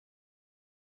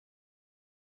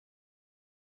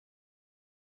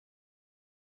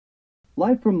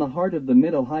Live from the heart of the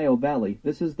Mid-Ohio Valley,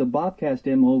 this is the Bobcast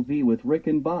MOV with Rick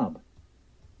and Bob.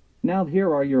 Now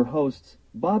here are your hosts,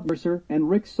 Bob Mercer and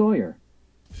Rick Sawyer.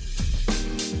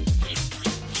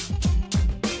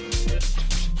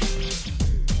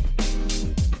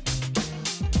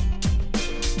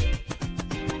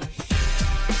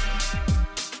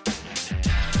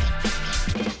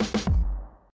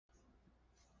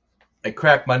 I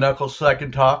cracked my knuckles so I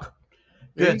can talk.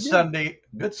 Good Sunday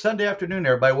afternoon,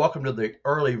 everybody. Welcome to the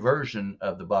early version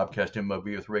of the Bobcast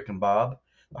MOV with Rick and Bob,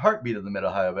 the heartbeat of the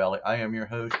Mid-Ohio Valley. I am your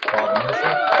host, Bob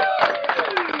Mercer.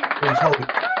 Please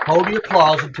hold the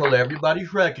applause until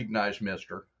everybody's recognized,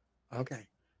 mister. Okay.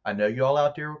 I know you all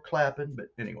out there were clapping, but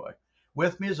anyway.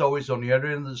 With me, as always, on the other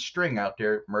end of the string out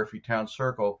there at Murphytown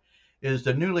Circle, is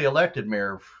the newly elected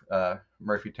mayor of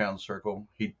Murphytown Circle.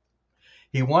 He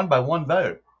won by one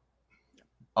vote.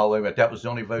 Oh, wait a minute. That was the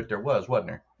only vote there was, wasn't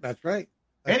there? That's right.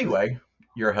 Anyway,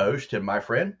 your host and my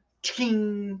friend,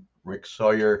 Rick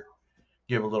Sawyer.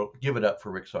 Give it up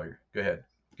for Rick Sawyer. Go ahead.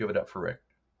 Give it up for Rick.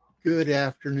 Good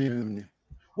afternoon.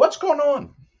 What's going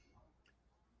on?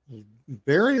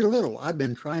 Very little. I've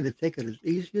been trying to take it as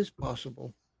easy as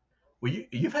possible. Well,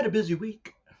 you've had a busy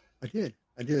week. I did.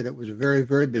 It was a very,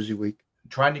 very busy week.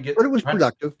 But it was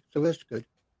productive, so that's good.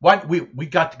 We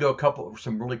got to go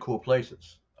some really cool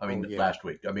places. Last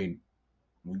week.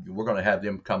 We're going to have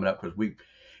them coming up because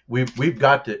we've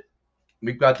got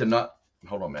to not.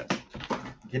 Hold on a minute.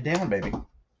 Get down, baby.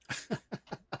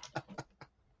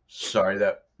 Sorry,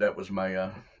 that was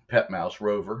my pet mouse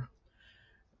Rover.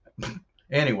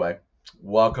 Anyway,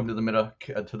 welcome to the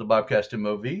Bobcast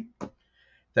MOV.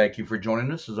 Thank you for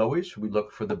joining us. As always, we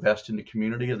look for the best in the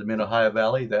community of the Mid-Ohio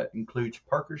Valley. That includes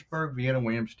Parkersburg, Vienna,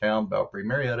 Williamstown, Belpre,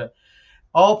 Marietta,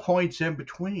 all points in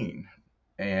between.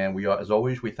 And as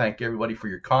always, we thank everybody for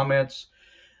your comments,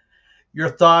 your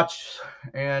thoughts,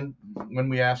 and when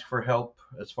we ask for help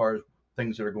as far as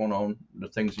things that are going on, the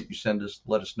things that you send us,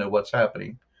 let us know what's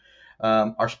happening.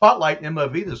 Our Spotlight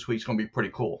MOV this week is going to be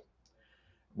pretty cool.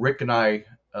 Rick and I,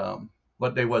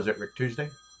 what day was it, Rick?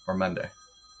 Tuesday or Monday?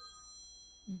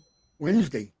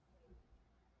 Wednesday.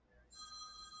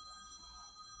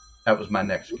 That was my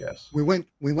next guess. We went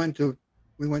to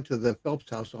the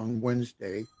Phelps house on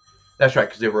Wednesday. That's right,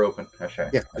 because they were open. That's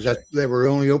right. Yeah, they were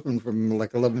only open from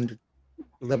like 11 to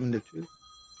 2.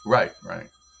 Right.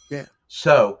 Yeah.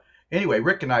 So anyway,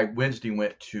 Rick and I Wednesday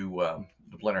went to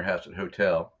the Blennerhassett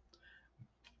Hotel.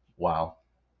 Wow.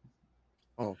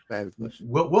 Oh, fabulous.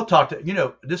 We'll talk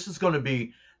to this is going to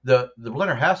be the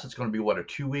Blennerhassett's going to be what, a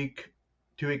two week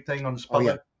thing on the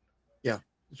Spotlight? Oh, yeah.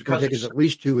 It's going to take us at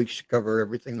least 2 weeks to cover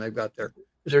everything they've got there.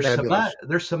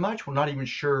 There's so much we're not even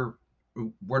sure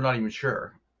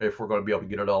if we're going to be able to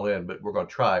get it all in, but we're going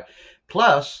to try.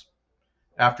 Plus,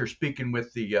 after speaking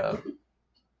with the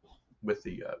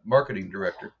marketing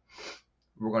director,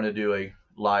 we're going to do a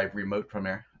live remote from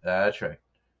there. That's right.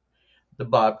 The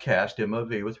Bobcast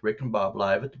MOV with Rick and Bob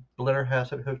live at the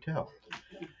Blennerhassett Hotel.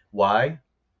 Why?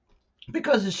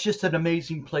 Because it's just an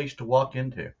amazing place to walk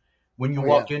into. When you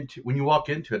walk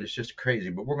into it, it's just crazy.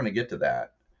 But we're going to get to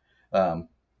that.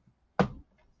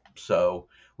 So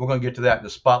we're going to get to that in the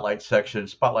Spotlight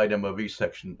MOV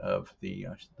section of the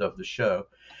show.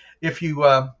 If you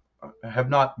have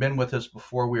not been with us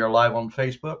before, we are live on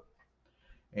Facebook.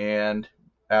 And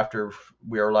after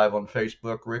we are live on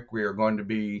Facebook, Rick, we are going to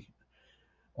be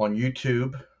on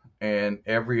YouTube and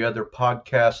every other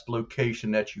podcast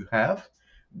location that you have.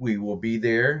 We will be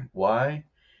there. Why?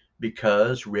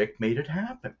 Because Rick made it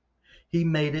happen. He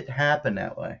made it happen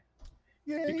that way.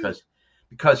 Yay.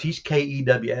 Because he's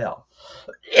KEWL.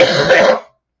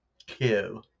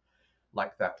 Q.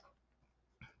 Like that.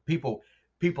 People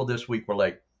this week were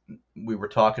like, we were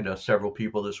talking to several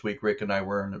people this week, Rick and I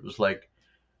were, and it was like,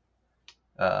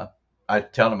 I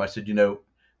tell him, I said,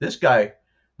 this guy,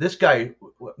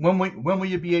 when will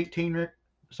you be 18, Rick?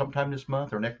 Sometime this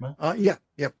month or next month? Yeah,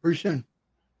 pretty soon.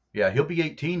 Yeah, he'll be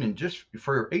 18, and just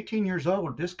for 18 years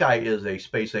old, this guy is a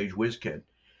space age whiz kid.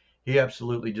 He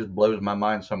absolutely just blows my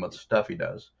mind, some of the stuff he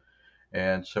does.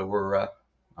 And so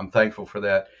I'm thankful for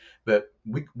that. But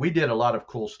we did a lot of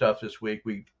cool stuff this week.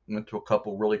 We went to a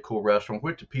couple really cool restaurants.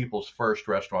 Went to People's First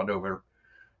Restaurant over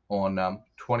on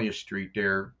 20th Street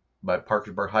there by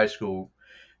Parkersburg High School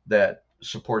that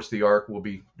supports the Ark. We'll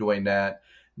be doing that.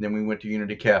 And then we went to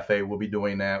Unity Cafe. We'll be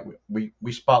doing that. We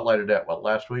spotlighted that,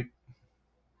 last week?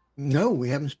 No, we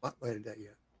haven't spotlighted that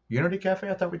yet. Unity Cafe?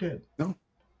 I thought we did. No.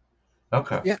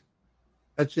 Okay. Yeah.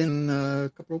 That's in a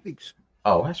couple of weeks.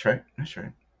 Oh, that's right.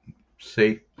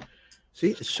 See,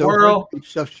 it's so hard to keep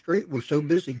stuff straight. We're so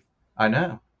busy. I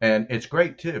know. And it's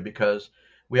great, too, because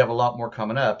we have a lot more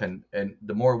coming up, and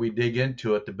the more we dig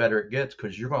into it, the better it gets,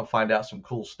 because you're going to find out some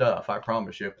cool stuff. I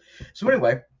promise you. So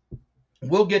anyway,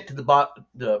 we'll get to the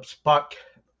spot.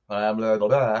 Blah, blah,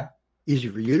 blah. Easy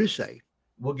for you to say.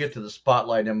 We'll get to the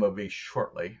Spotlight MOV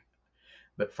shortly,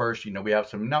 but first, we have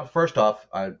some. Now, first off,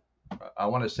 I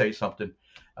want to say something,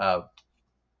 kind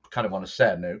of on a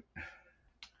sad note.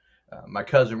 My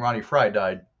cousin Ronnie Fry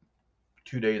died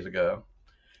 2 days ago.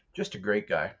 Just a great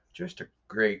guy. Just a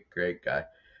great guy.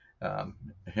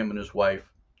 Him and his wife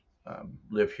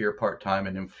live here part time,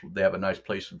 and they have a nice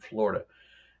place in Florida.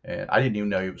 And I didn't even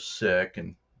know he was sick.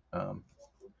 And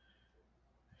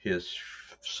his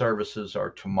services are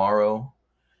tomorrow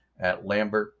at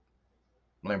Lambert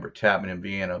Tavern in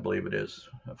Vienna, I believe it is,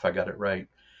 if I got it right.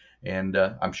 And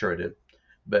I'm sure I did.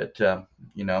 But I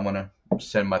want to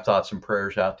send my thoughts and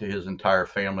prayers out to his entire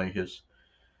family.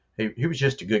 He was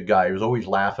just a good guy. He was always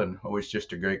laughing, always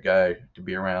just a great guy to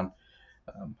be around.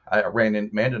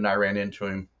 Amanda and I ran into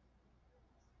him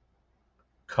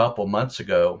a couple months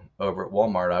ago over at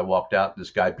Walmart. I walked out, and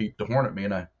this guy beeped the horn at me,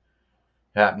 and I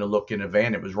happened to look in the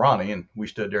van. It was Ronnie, and we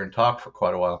stood there and talked for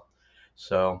quite a while.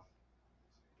 So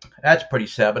that's pretty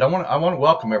sad. But I want to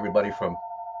welcome everybody from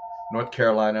North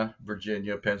Carolina,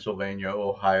 Virginia, Pennsylvania,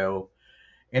 Ohio,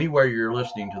 anywhere you're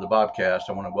listening to the podcast.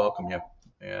 I want to welcome you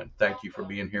and thank you for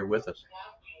being here with us.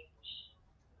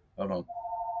 Hold on.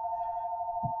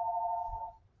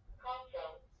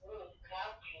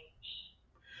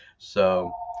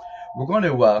 So we're going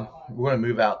to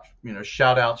move out.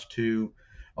 Shout outs to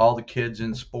all the kids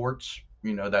in sports.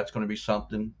 That's going to be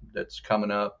something that's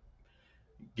coming up.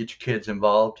 Get your kids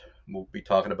involved. We'll be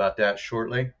talking about that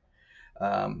shortly.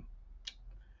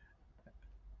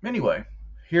 Anyway,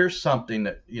 here's something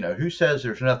that, who says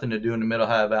there's nothing to do in the Middle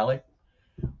Ohio Valley?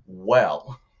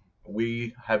 Well,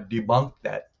 we have debunked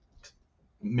that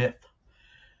myth.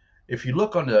 If you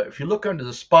look under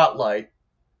the Spotlight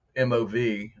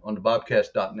MOV on the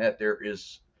bobcast.net, there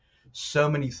is so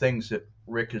many things that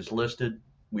Rick has listed.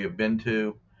 We have been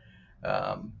to.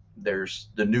 There's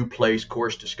the new place,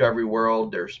 Course Discovery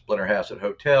World. There's Blennerhassett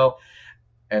Hotel.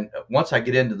 And once I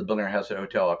get into the Blennerhassett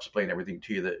Hotel, I'll explain everything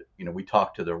to you. That we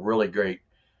talked to the really great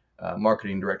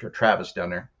marketing director, Travis, down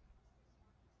there.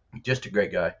 Just a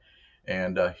great guy.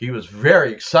 And he was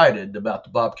very excited about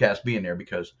the Bobcast being there,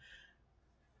 because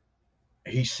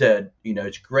he said,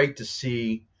 it's great to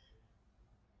see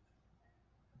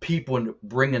people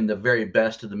bringing the very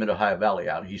best of the Mid-Ohio Valley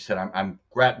out. He said, I'm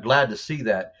glad to see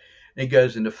that. And he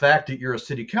goes, and the fact that you're a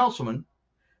city councilman,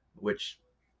 which,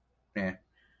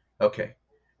 okay.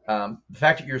 The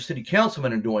fact that you're a city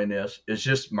councilman and doing this is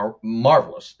just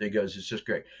marvelous. He goes, it's just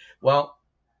great. Well,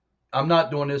 I'm not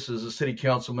doing this as a city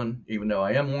councilman, even though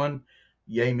I am one.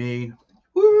 Yay me.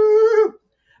 Woo!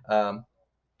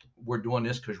 We're doing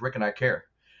this because Rick and I care.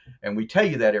 And we tell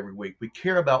you that every week. We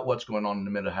care about what's going on in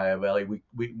the Mid-Ohio Valley.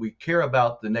 We care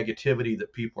about the negativity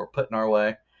that people are putting our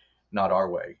way. Not our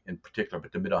way in particular,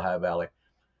 but the Mid-Ohio Valley.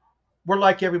 We're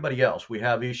like everybody else. We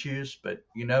have issues, but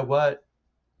you know what?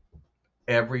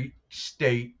 Every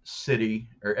state, city,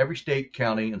 or every state,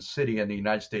 county, and city in the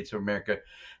United States of America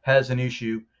has an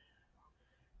issue.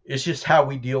 It's just how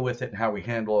we deal with it and how we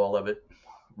handle all of it.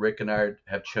 Rick and I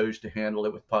have chose to handle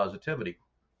it with positivity.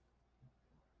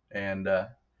 And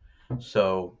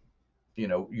so,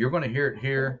 you're going to hear it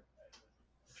here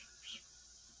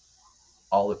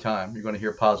all the time. You're going to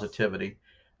hear positivity.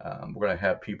 We're going to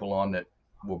have people on that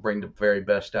will bring the very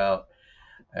best out.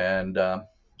 And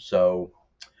so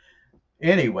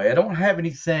anyway, I don't have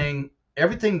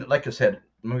everything that, like I said,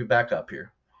 let me back up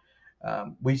here.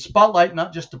 We spotlight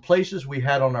not just the places we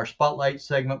had on our Spotlight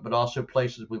segment, but also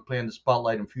places we plan to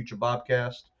spotlight in future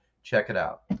Bobcasts. Check it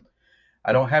out.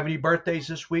 I don't have any birthdays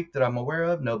this week that I'm aware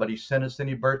of. Nobody sent us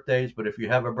any birthdays, but if you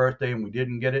have a birthday and we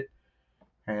didn't get it,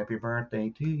 happy birthday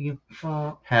to you.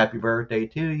 Happy birthday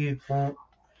to you.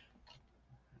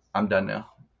 I'm done now.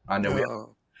 I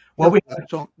know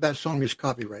that song is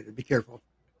copyrighted. Be careful.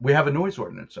 We have a noise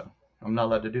ordinance, so I'm not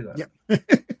allowed to do that. Yep.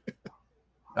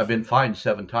 I've been fined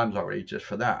 7 times already just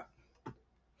for that.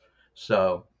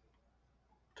 So,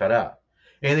 ta-da.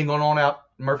 Anything going on out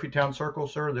in Murphytown Circle,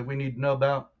 sir, that we need to know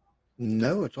about?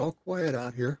 No, it's all quiet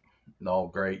out here. No,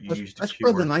 great. That's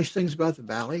one of the nice things about the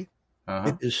valley.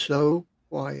 It is so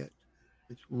quiet.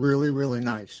 It's really, really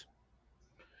nice.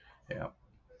 Yeah.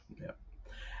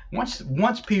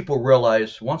 Once people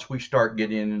realize, once we start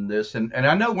getting into this, and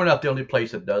I know we're not the only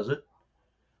place that does it,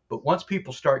 but once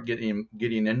people start getting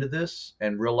into this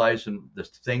and realizing the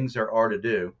things there are to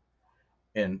do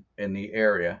in the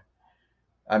area,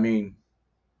 I mean,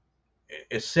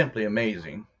 it's simply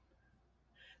amazing.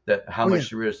 that how much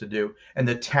there is to do, and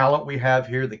the talent we have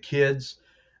here, the kids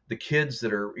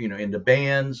that are into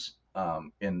bands,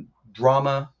 in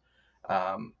drama,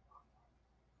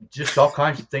 just all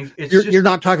kinds of things. You're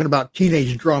not talking about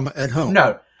teenage drama at home.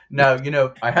 No,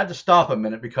 I had to stop a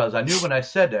minute because I knew when I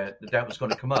said that was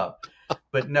going to come up.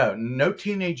 But no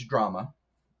teenage drama.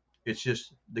 It's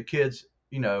just the kids,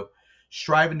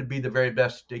 striving to be the very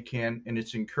best they can, and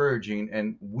it's encouraging,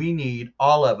 and we need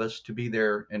all of us to be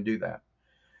there and do that.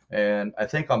 And I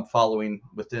think I'm following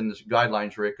within this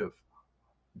guidelines, Rick, of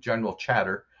general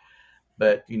chatter.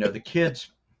 But, the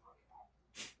kids,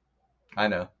 I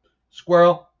know,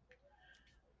 squirrel.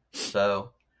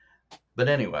 So, but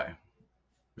anyway,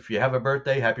 if you have a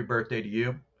birthday, happy birthday to you.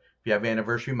 If you have an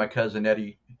anniversary, my cousin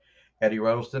Eddie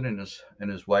Roston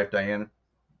and his wife Diana,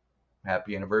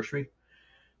 happy anniversary.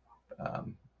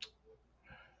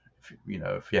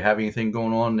 If you have anything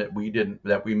going on that we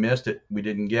missed, that we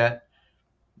didn't get,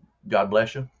 God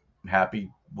bless you.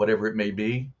 Happy, whatever it may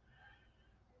be,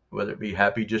 whether it be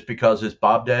happy just because it's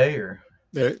Bob Day or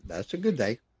that's a good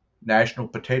day. National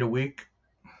Potato Week.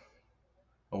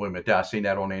 Oh, wait a minute. I seen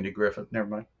that on Andy Griffith. Never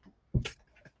mind.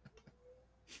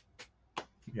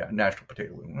 Yeah, National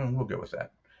Potato Week. We'll go with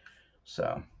that.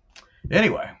 So,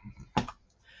 anyway,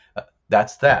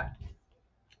 that's that.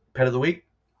 Pet of the week?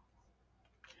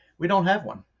 We don't have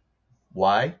one.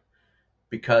 Why?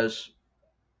 Because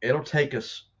it'll take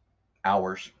us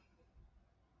hours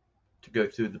to go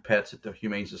through the pets at the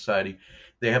Humane Society.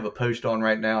 They have a post on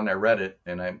right now, and I read it,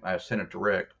 and I sent it to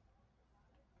Rick.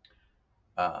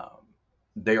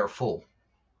 They are full.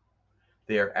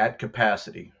 They are at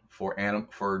capacity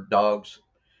for dogs,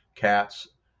 cats,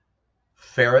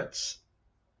 ferrets,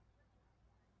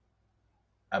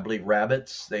 I believe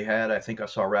rabbits they had. I think I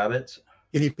saw rabbits.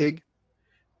 Guinea pig?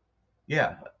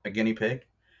 Yeah, a guinea pig.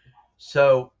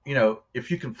 So,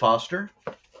 if you can foster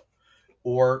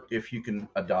or if you can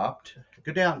adopt,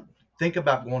 go down, think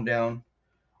about going down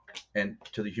and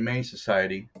to the Humane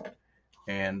Society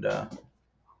and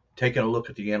taking a look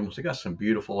at the animals. They got some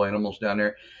beautiful animals down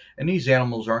there. And these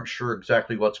animals aren't sure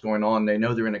exactly what's going on. They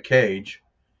know they're in a cage,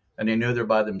 and they know they're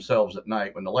by themselves at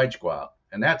night when the lights go out.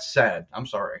 And that's sad. I'm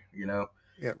sorry,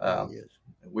 Yeah, it really is.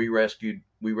 We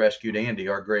rescued Andy,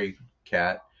 our gray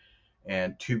cat,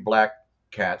 and two black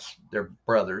cats. They're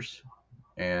brothers.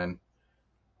 And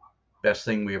best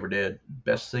thing we ever did,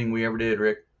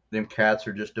 Rick. Them cats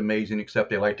are just amazing, except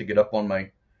they like to get up on my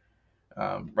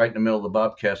right in the middle of the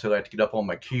bobcast, they like to get up on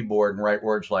my keyboard and write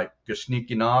words like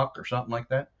 "sneaky knock" or something like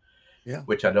that. Yeah.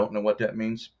 Which I don't know what that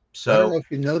means. So I don't know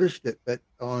if you noticed it, but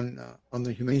on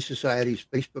the Humane Society's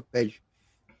Facebook page,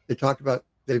 they talked about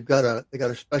they got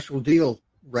a special deal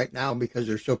right now because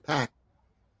they're so packed.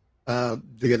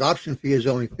 The adoption fee is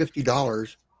only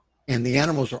 $50, and the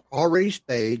animals are already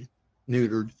spayed,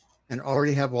 neutered, and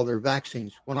already have all their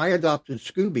vaccines. When I adopted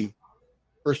Scooby,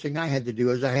 first thing I had to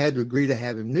do is I had to agree to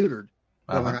have him neutered.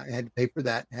 So I had to pay for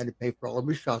that, had to pay for all of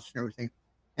his shots and everything,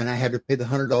 and I had to pay the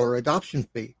 $100 adoption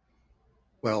fee.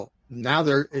 Well, now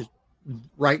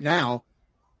right now,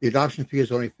 the adoption fee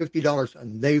is only $50,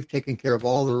 and they've taken care of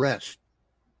all the rest.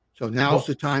 So now's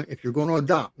the time. If you're going to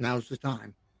adopt, now's the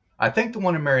time. I think the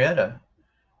one in Marietta,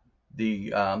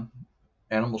 the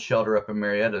animal shelter up in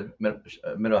Marietta,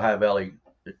 Mid-Ohio Valley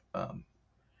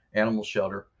animal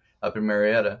shelter up in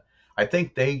Marietta, I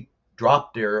think they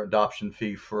dropped their adoption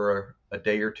fee for a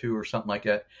day or two or something like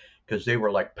that because they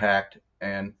were like packed.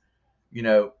 And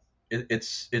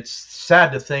it's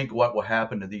sad to think what will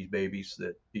happen to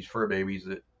these fur babies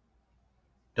that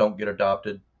don't get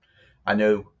adopted. I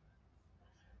know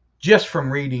just from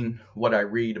reading what I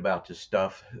read about this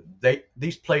stuff,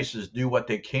 these places do what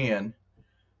they can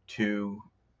to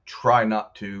try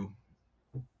not to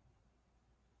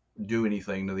do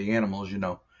anything to the animals.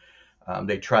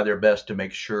 They try their best to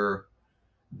make sure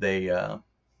they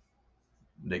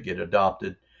get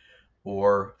adopted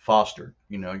or fostered.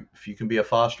 If you can be a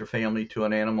foster family to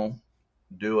an animal,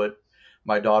 do it.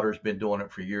 My daughter's been doing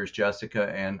it for years,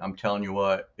 Jessica, and I'm telling you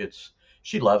what,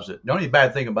 she loves it. The only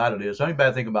bad thing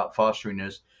about fostering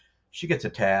is she gets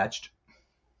attached.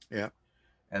 Yeah.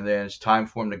 And then it's time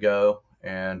for them to go,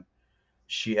 and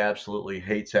she absolutely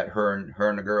hates that, her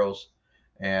and the girls.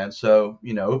 And so,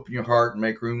 open your heart and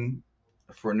make room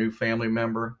for a new family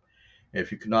member.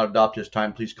 If you cannot adopt this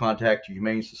time, please contact your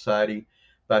Humane Society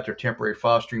about their temporary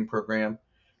fostering program.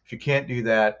 If you can't do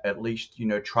that, at least,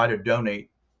 try to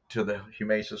donate to the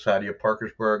Humane Society of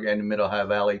Parkersburg and the Mid-Ohio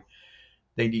Valley.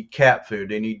 They need cat food.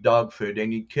 They need dog food. They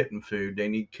need kitten food. They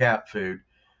need cat food.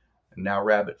 And now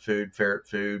rabbit food, ferret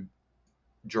food,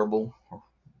 gerbil, or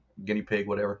guinea pig,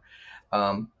 whatever.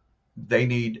 they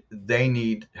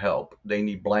need help. They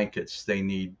need blankets. They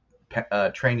need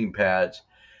training pads.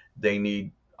 They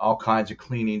need all kinds of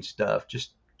cleaning stuff.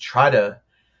 Just try to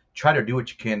do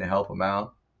what you can to help them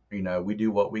out. We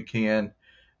do what we can.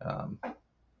 Um,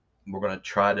 we're going to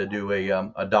try to do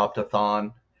a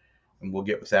adopt-a-thon, and we'll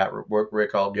get with that.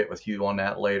 Rick, I'll get with you on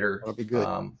that later. That'll be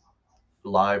good.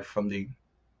 Live from the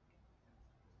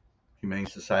Humane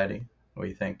Society. What do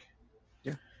you think?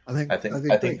 Yeah, I think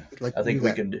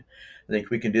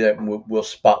we can do that, and we'll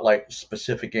spotlight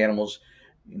specific animals.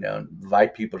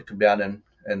 Invite people to come down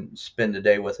and spend the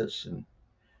day with us. And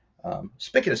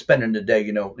speaking of spending the day,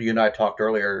 you and I talked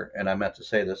earlier, and I meant to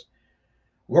say this.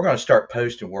 We're going to start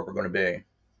posting where we're going to be.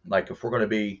 Like if we're going to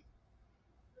be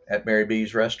at Mary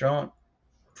B's restaurant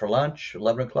for lunch,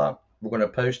 11 o'clock, we're going to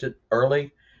post it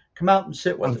early. Come out and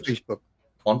sit with us. Facebook.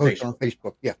 On Facebook. On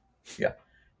Facebook, yeah. Yeah.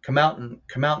 Come out and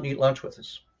eat lunch with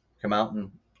us. Come out and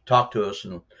talk to us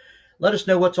and let us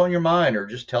know what's on your mind, or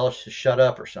just tell us to shut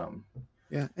up or something.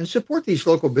 Yeah, and support these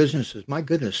local businesses. My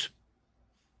goodness.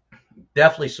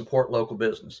 Definitely support local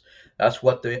business. That's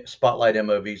what the Spotlight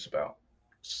MOV is about.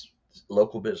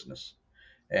 Local business.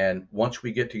 And once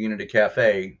we get to Unity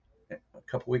Cafe, a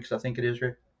couple weeks, I think it is,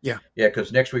 Rick? Yeah. Yeah,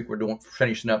 because next week we're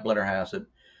finishing up Blennerhassett,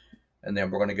 and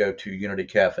then we're going to go to Unity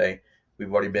Cafe.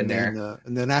 We've already been there.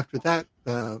 And then after that,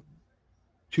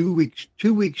 2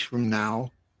 weeks from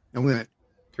now, and we went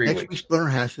 3 next week's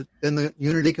Blennerhassett, then the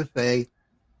Unity Cafe,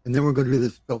 and then we're going to do the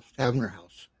Phelps Tavern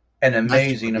House. An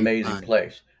amazing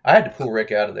place. I had to pull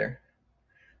Rick out of there.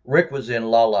 Rick was in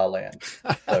La La Land,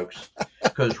 folks,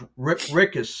 because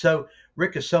Rick is so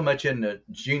much into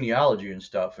genealogy and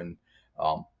stuff. And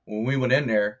when we went in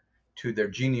there to their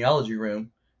genealogy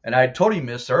room, and I had told him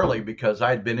this early because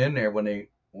I had been in there when they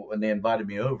invited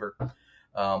me over.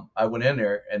 I went in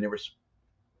there, and there was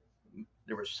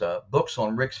books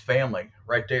on Rick's family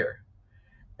right there,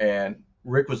 and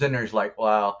Rick was in there. He's like,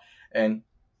 wow. And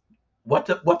what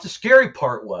the scary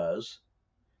part was,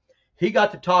 he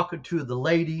got to talking to the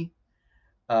lady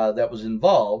that was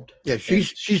involved. Yeah,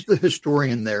 she's the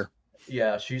historian there.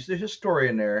 Yeah, she's the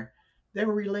historian there. They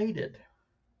were related.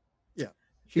 Yeah,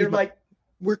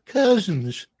 we're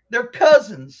cousins. They're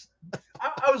cousins.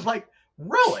 I was like,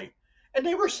 really? And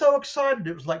they were so excited.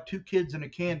 It was like two kids in a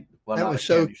can. Well, that was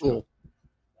so cool.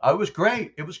 It was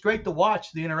great. It was great to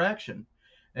watch the interaction.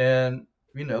 And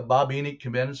Bob Enoch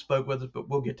came in and spoke with us, but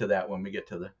we'll get to that when we get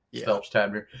to the Phelps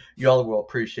Tavern. Y'all will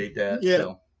appreciate that. Yeah.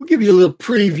 So. We'll give you a little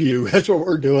preview. That's what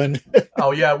we're doing.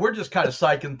 Oh, yeah. We're just kind of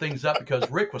psyching things up because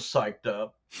Rick was psyched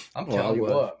up. I'm telling you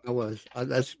what. I was.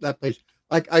 That's that place.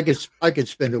 I could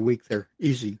spend a week there.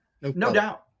 Easy. No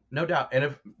doubt. No doubt. And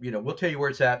if, we'll tell you where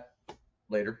it's at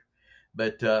later.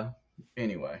 But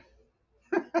anyway,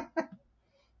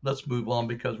 let's move on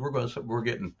because we're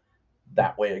getting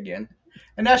that way again.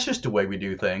 And that's just the way we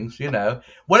do things,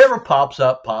 Whatever pops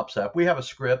up, pops up. We have a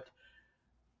script.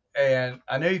 And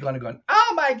I know you're going to go,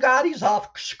 oh, my God, he's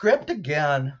off script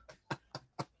again.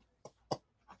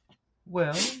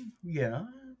 Well, yeah.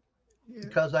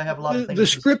 Because I have a lot of things. The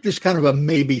script is kind of a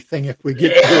maybe thing if we get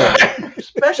to it.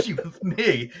 Especially with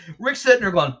me. Rick's sitting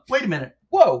there going, wait a minute.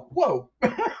 Whoa.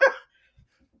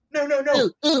 No.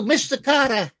 Ooh, Mr.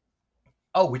 Carter.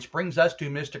 Oh, which brings us to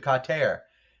Mr. Carter.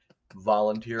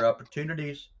 Volunteer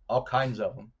opportunities, all kinds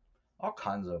of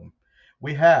them.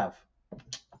 We have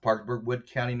Parkersburg Wood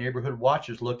County Neighborhood Watch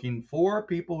is looking for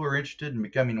people who are interested in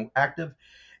becoming active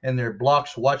in their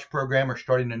block's watch program or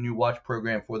starting a new watch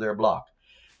program for their block.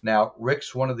 Now,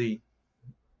 Rick's one of the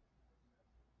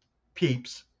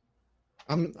peeps.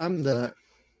 I'm the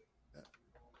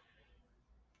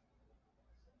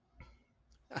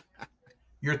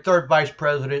You're third vice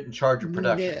president in charge of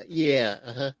production. Yeah.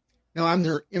 Uh-huh. No, I'm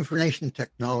their information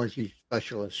technology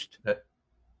specialist.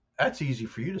 That's easy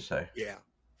for you to say. Yeah.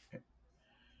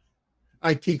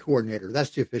 IT coordinator.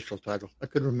 That's the official title. I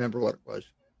couldn't remember what it was.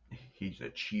 He's a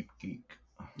cheap geek.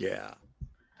 Yeah.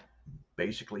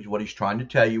 Basically, what he's trying to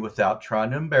tell you without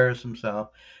trying to embarrass himself,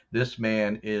 this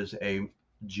man is a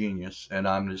genius, and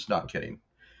I'm just not kidding.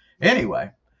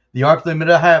 Anyway, the Argyle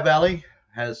Mid-Ohio Valley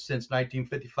has since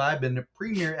 1955 been the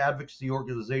premier advocacy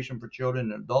organization for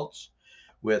children and adults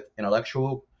with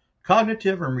intellectual,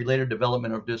 cognitive, and related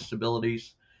developmental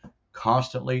disabilities,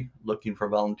 constantly looking for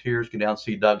volunteers. Go down and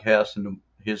see Doug Hess and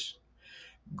his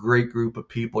great group of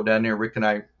people down there. Rick and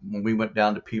I, when we went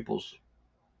down to People's,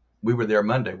 we were there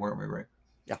Monday, weren't we, Rick?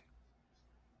 Yeah.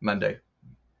 Monday.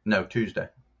 No, Tuesday.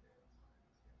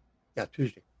 Yeah,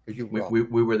 Tuesday. We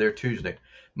were there Tuesday.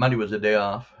 Monday was a day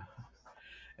off.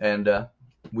 And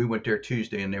we went there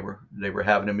Tuesday, and they were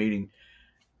having a meeting.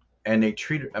 And they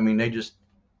just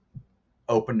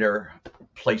opened their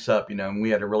place up, and we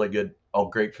had a really good,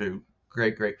 great food,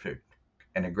 great food,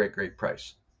 and a great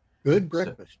price. Good So,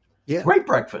 breakfast. Yeah. great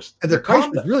breakfast. And the price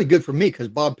was really good for me because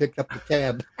Bob picked up the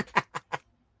tab.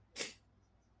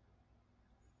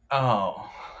 Oh,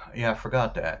 yeah, I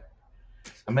forgot that.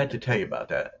 I meant to tell you about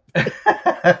that.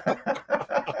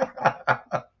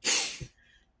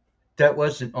 That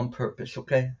wasn't on purpose,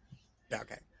 okay?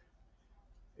 Okay.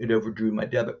 It overdrew my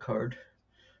debit card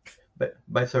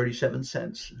by 37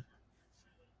 cents.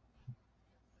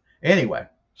 Anyway,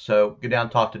 so go down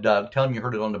and talk to Doug. Tell him you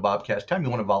heard it on the Bobcast. Tell him you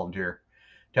want to volunteer.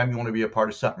 Tell him you want to be a part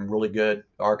of something really good.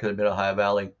 Arc of the Mid-Ohio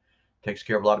Valley takes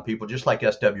care of a lot of people, just like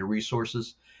SW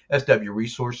Resources. SW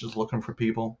Resources looking for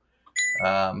people.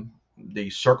 The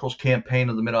Circles campaign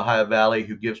of the Mid-Ohio Valley,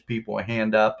 who gives people a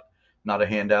hand up, not a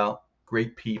handout.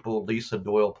 Great people. Lisa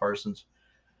Doyle Parsons,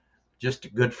 just a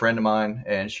good friend of mine,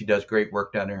 and she does great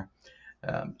work down there.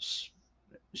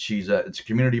 It's a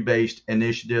community-based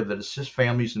initiative that assists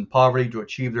families in poverty to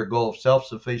achieve their goal of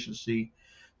self-sufficiency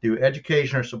through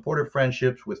education or supportive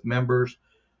friendships with members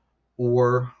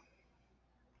or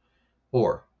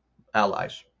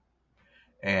allies.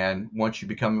 And once you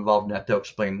become involved in that, they'll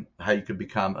explain how you could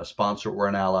become a sponsor or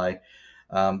an ally.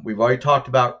 We've already talked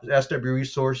about SW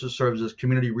Resources serves as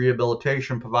community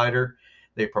rehabilitation provider.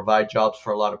 They provide jobs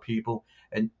for a lot of people.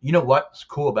 And you know what's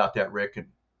cool about that, Rick? And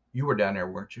you were down there,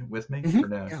 weren't you, with me? Mm-hmm. Or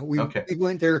no? Yeah, we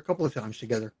went there a couple of times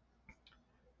together.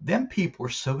 Them people are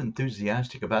so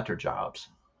enthusiastic about their jobs.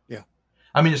 Yeah.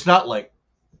 I mean, it's not like,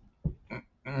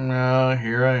 no,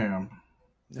 here I am.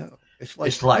 No, it's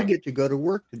like I get to go to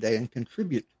work today and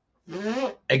contribute.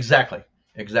 Exactly.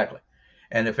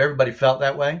 And if everybody felt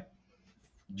that way,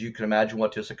 you can imagine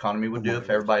what this economy would do if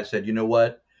everybody said, you know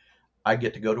what, I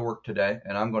get to go to work today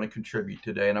and I'm going to contribute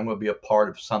today and I'm going to be a part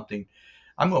of something.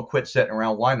 I'm going to quit sitting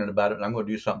around whining about it and I'm going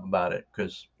to do something about it.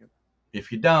 Because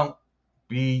if you don't,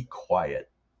 be quiet.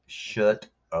 Shut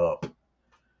up.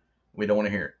 We don't want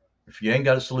to hear it. If you ain't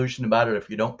got a solution about it, if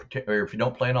you don't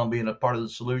plan on being a part of the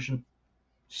solution,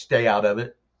 stay out of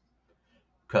it,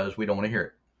 because we don't want to hear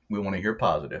it. We want to hear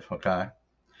positive, okay?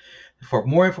 For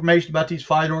more information about these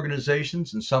fine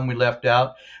organizations and some we left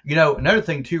out, another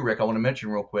thing too, Rick, I want to mention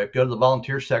real quick, go to the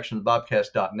volunteer section of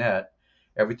bobcast.net.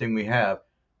 Everything we have: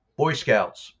 Boy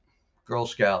Scouts, Girl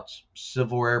Scouts,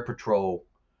 Civil Air Patrol,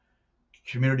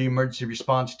 Community Emergency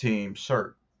Response Team,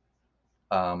 CERT,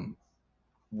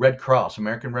 Red Cross.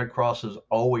 American Red Cross is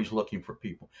always looking for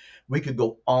people. We could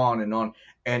go on and on.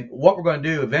 And what we're going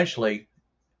to do eventually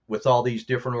with all these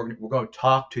different we're going to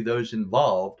talk to those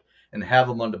involved and have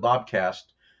them on the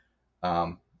Bobcast,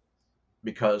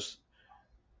 because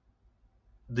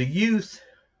the youth,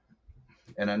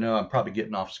 and I know I'm probably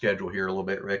getting off schedule here a little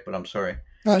bit, Rick, but I'm sorry.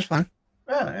 No, that's fine.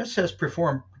 It says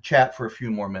perform chat for a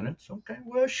few more minutes. Okay,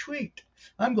 well, sweet.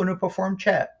 I'm going to perform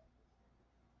chat.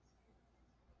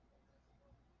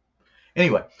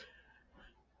 Anyway,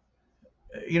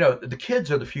 the kids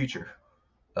are the future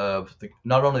of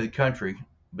not only the country,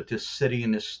 but this city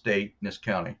and this state and this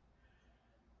county.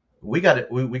 We got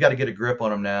to get a grip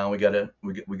on them now. We got to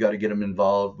get them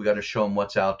involved. We got to show them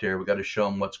what's out there. We got to show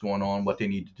them what's going on, what they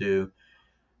need to do.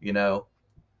 And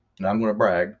I'm going to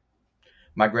brag.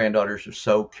 My granddaughters are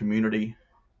so community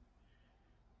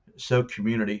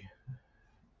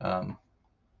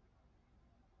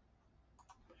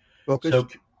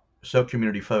focused. So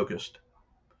community focused,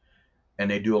 and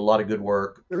they do a lot of good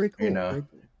work. Very cool. Very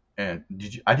cool. And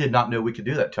I did not know we could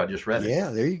do that till I just read it.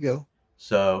 Yeah, there you go.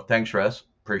 So thanks, Russ.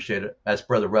 Appreciate it. That's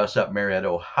Brother Russ up in Marietta,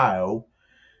 Ohio.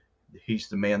 He's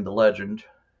the man, the legend.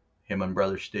 Him and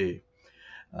Brother Steve.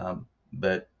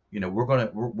 But we're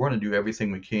gonna do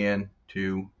everything we can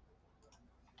to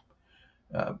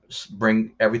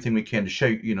bring everything we can to show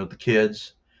the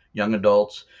kids, young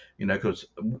adults. Because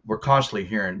we're constantly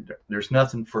hearing there's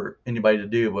nothing for anybody to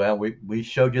do. Well, we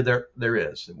showed you there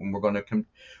is, and we're going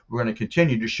to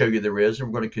continue to show you there is, and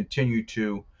we're going to continue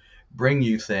to bring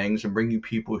you things and bring you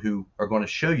people who are going to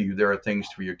show you there are things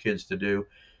for your kids to do.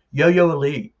 Yo-Yo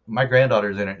Elite, my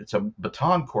granddaughter's in it. It's a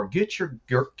baton corps. Get your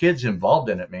kids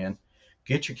involved in it, man.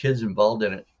 Get your kids involved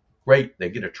in it. Great. They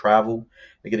get to travel.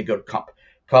 They get to go to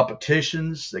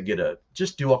competitions. They get to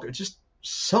just do all. It's just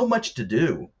so much to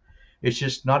do. It's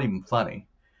just not even funny.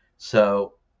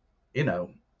 So, here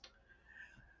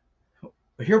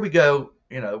we go.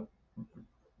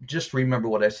 Just remember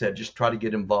what I said. Just try to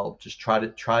get involved. Just try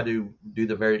to do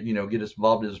the very, get us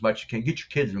involved as much as you can. Get your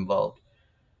kids involved.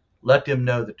 Let them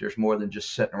know that there's more than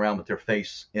just sitting around with their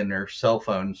face in their cell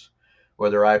phones or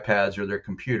their iPads or their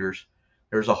computers.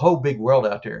 There's a whole big world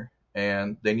out there,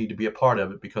 and they need to be a part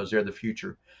of it because they're the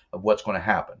future of what's going to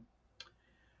happen.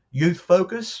 Youth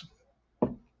focus.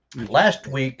 Last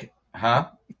week, huh?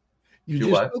 You Do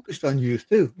just what? focused on youth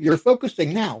too. You're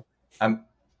focusing now.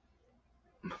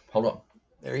 Hold on.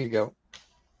 There you go.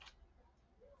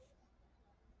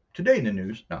 Today in the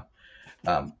news, no.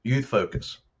 Youth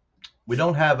focus. We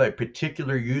don't have a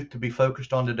particular youth to be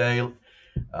focused on today,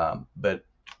 but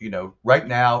right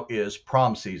now is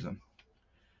prom season.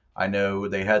 I know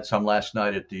they had some last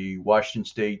night at the Washington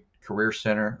State Career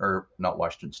Center, or not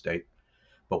Washington State,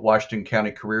 but Washington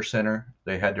County Career Center.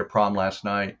 They had their prom last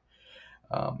night.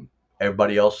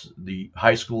 Everybody else, the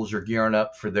high schools are gearing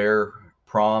up for their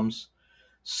proms.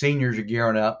 Seniors are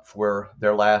gearing up for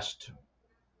their last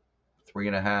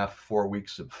 3.5, 4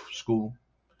 weeks of school.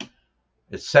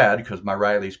 It's sad because my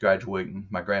Riley's graduating.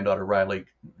 My granddaughter Riley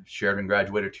Sheridan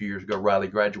graduated 2 years ago. Riley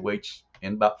graduates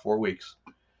in about 4 weeks.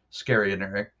 Scary, isn't it,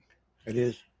 Rick? It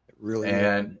is. It really is.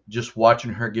 And just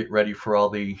watching her get ready for all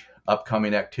the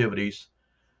upcoming activities,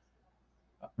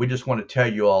 we just want to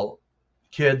tell you all,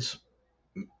 kids,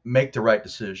 make the right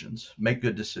decisions. Make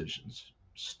good decisions.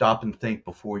 Stop and think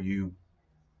before you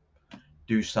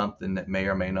do something that may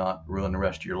or may not ruin the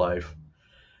rest of your life.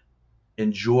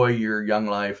 Enjoy your young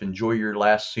life. Enjoy your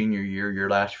last senior year, your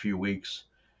last few weeks.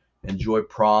 Enjoy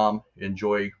prom.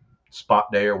 Enjoy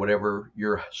spot day or whatever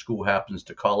your school happens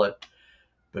to call it.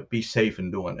 But be safe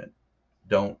in doing it.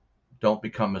 Don't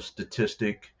become a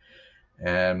statistic,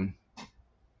 and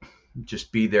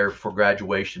just be there for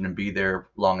graduation and be there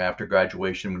long after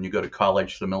graduation when you go to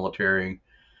college, the military,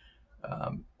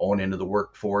 on into the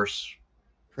workforce.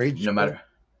 Grade school. No matter,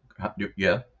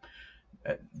 yeah,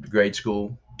 grade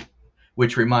school.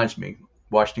 Which reminds me,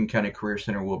 Washington County Career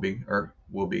Center will be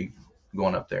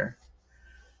going up there,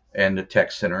 and the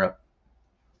tech center up.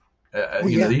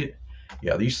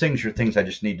 These things are things I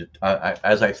just need to.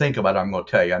 As I think about it, I'm going to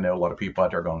tell you. I know a lot of people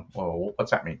out there going, "Well,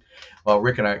 what's that mean?" Well,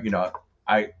 Rick and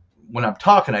I, when I'm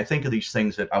talking, I think of these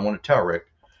things that I want to tell Rick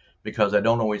because I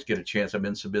don't always get a chance. I've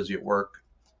been so busy at work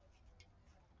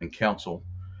and council,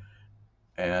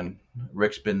 and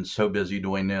Rick's been so busy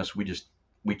doing this.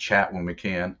 We chat when we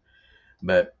can.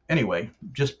 But anyway,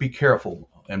 just be careful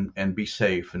and be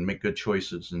safe and make good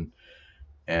choices.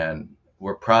 And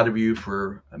we're proud of you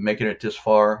for making it this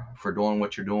far, for doing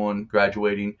what you're doing,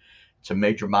 graduating. It's a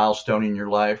major milestone in your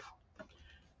life.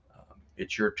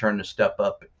 It's your turn to step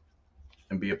up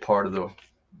and be a part of the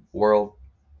world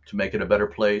to make it a better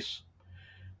place.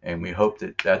 And we hope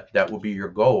that will be your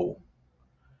goal,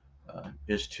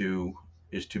 is to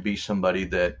be somebody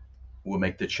that will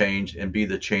make the change and be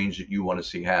the change that you want to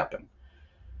see happen.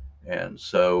 And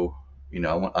so,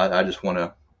 I just want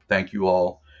to thank you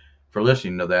all for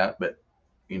listening to that. But,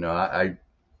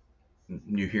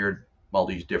 you hear all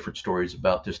these different stories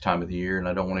about this time of the year, and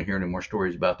I don't want to hear any more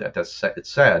stories about that. It's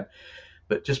sad,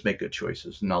 but just make good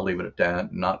choices, and I'll leave it at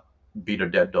that. Not beat a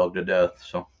dead dog to death.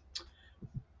 So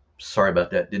sorry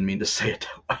about that. Didn't mean to say it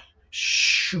that way.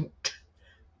 Shoot.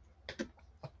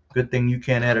 Good thing you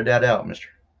can't edit that out, mister.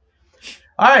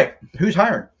 All right. Who's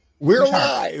hiring? We're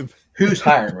live. Who's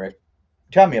hiring, Rick?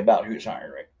 Tell me about who's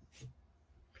hiring, Rick.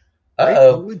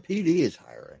 Ravenswood PD is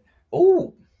hiring.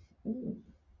 Oh,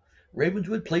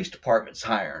 Ravenswood Police Department's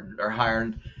hiring. They're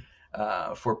hiring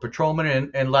for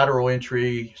patrolmen and lateral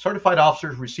entry. Certified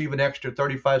officers receive an extra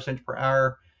 35 cents per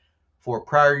hour for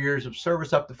prior years of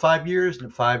service up to 5 years, and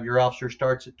the 5-year officer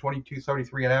starts at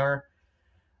 $22.33 an hour.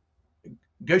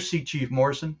 Go see Chief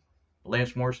Morrison,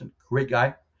 Lance Morrison. Great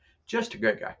guy. Just a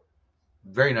great guy.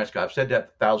 Very nice guy. I've said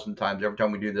that 1,000 times every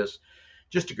time we do this.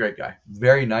 Just a great guy.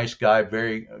 Very nice guy.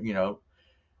 Very, you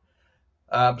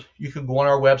can go on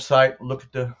our website, look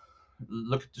at the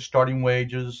starting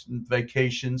wages,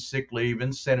 vacation, sick leave,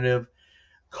 incentive,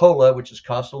 COLA, which is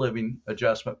cost of living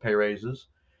adjustment, pay raises,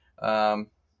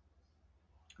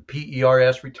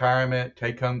 PERS retirement,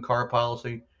 take home car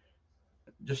policy,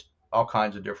 just all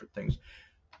kinds of different things.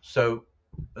 So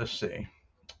let's see.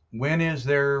 When is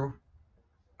there?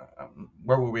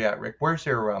 Where were we at, Rick? Where's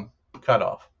their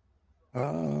cutoff?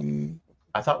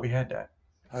 I thought we had that.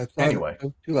 Anyway,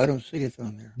 too. I don't see it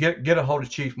on there. Get a hold of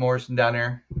Chief Morrison down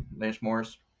there, Lance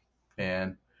Morris,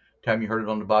 and tell him you heard it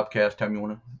on the Bobcast. Tell him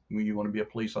you want to be a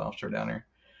police officer down there.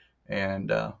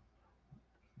 And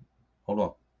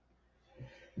hold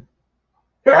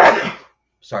on.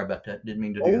 Sorry about that. Didn't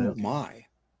mean to do that. Oh my.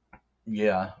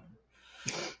 Yeah.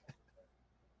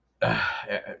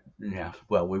 Yeah.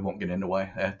 Well, we won't get into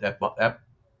why that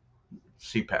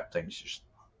CPAP thing's just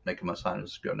making my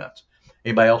sinuses go nuts.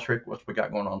 Anybody else, Rick? What we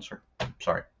got going on, sir?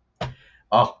 Sorry.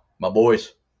 Oh, my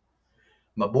boys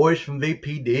from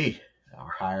VPD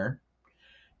are hiring.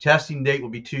 Testing date will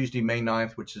be Tuesday, May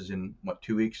 9th, which is in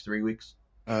 2 weeks, 3 weeks?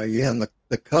 Yeah, and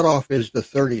the cutoff is the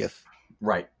 30th.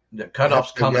 Right. The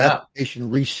cutoff's Your coming up. application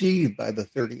received by the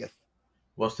 30th.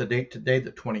 What's the date today?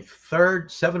 The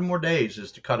 23rd. 7 more days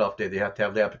is the cutoff day. They have to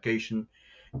have the application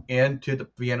into the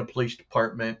Vienna Police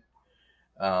Department.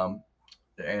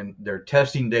 And their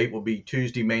testing date will be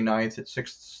Tuesday, May 9th at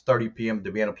 6:30 p.m. at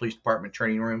the Vienna Police Department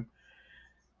training room.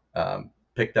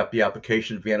 Picked up the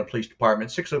application at Vienna Police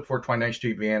Department, 604 29th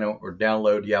Street, Vienna, or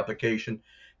download the application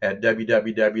at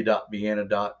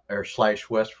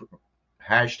www.vienna./west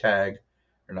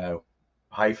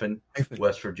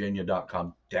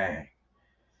 #westvirginia.com. Dang.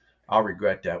 I'll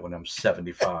regret that when I'm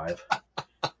 75.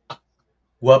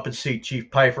 Go up and see Chief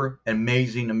Pfeiffer,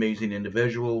 amazing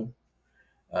individual.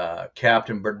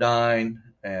 Captain Burdine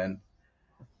and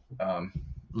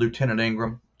Lieutenant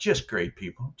Ingram, just great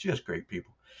people.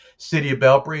 City of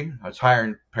Belpre, I was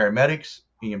hiring paramedics,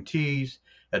 EMTs,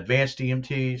 advanced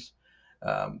EMTs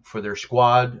for their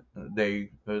squad. The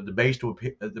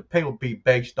pay will be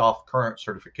based off current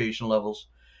certification levels.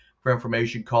 For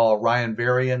information, call Ryan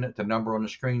Varian at the number on the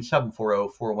screen,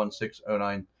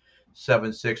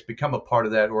 740-416-0976. Become a part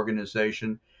of that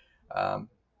organization.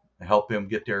 Help them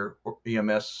get their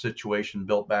EMS situation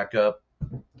built back up.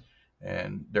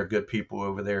 And they're good people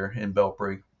over there in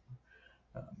Belpre.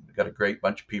 We've got a great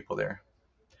bunch of people there.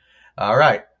 All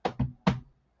right.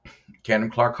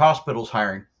 Camden Clark Hospital's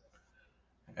hiring.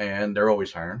 And they're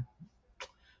always hiring.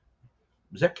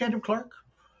 Is that Camden Clark?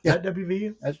 Yeah. Is that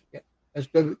WVU? That's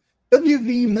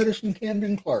WVU Medicine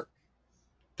Camden Clark.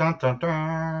 Dun, dun,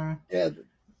 dun. Yeah.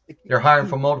 They're hiring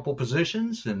for multiple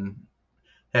positions and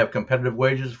have competitive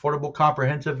wages, affordable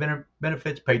comprehensive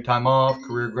benefits, paid time off,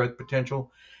 career growth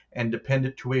potential, and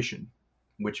dependent tuition,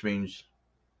 which means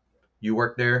you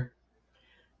work there,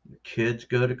 your kids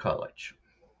go to college.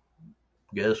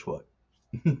 Guess what?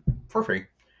 For free.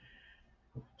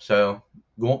 So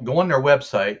go on their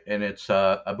website, and it's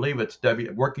I believe it's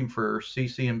working for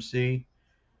CCMC,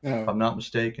 if I'm not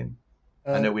mistaken.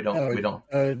 I know we don't.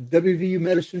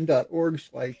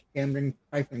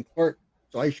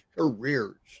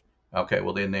 www.medicine.org/Camden-Clark/careers. Okay,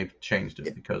 well then they've changed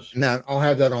it because. Now I'll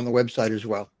have that on the website as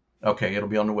well. Okay, it'll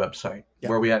be on the website. Yeah.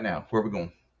 Where are we at now? Where are we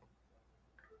going?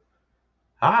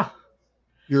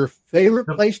 Your favorite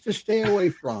place to stay away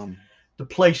from. The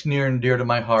place near and dear to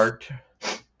my heart.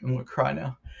 I'm going to cry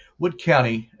now. Wood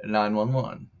County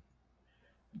 911.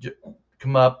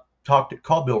 Come up,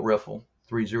 call Bill Riffle,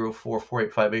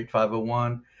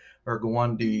 304-485-8501, or go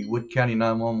on the Wood County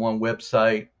 911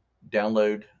 website,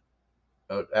 download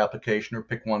an application or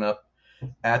pick one up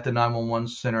at the 911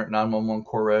 center at 911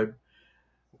 Core Road.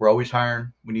 We're always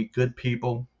hiring. We need good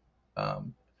people.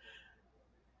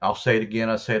 I'll say it again.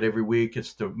 I say it every week.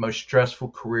 It's the most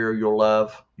stressful career you'll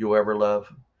ever love.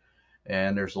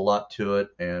 And there's a lot to it.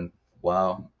 And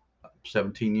wow,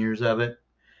 17 years of it.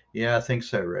 Yeah, I think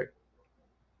so, Rick.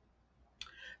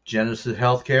 Genesis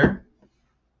Healthcare.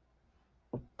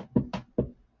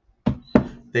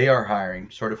 They are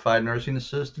hiring certified nursing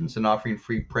assistants and offering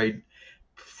free paid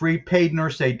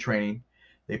nurse aid training.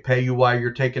 They pay you while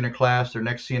you're taking a class. Their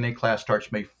next CNA class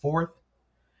starts May 4th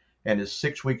and is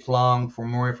 6 weeks long. For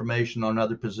more information on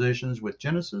other positions with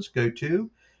Genesis, go to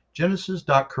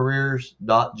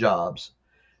genesis.careers.jobs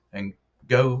and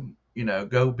go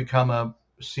become a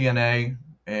CNA.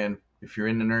 And if you're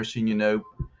into nursing,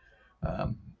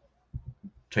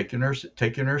 take your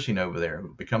nursing over there,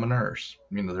 become a nurse.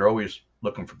 They're always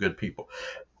looking for good people.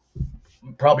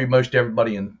 Probably most every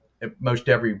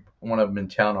one of them in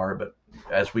town are, but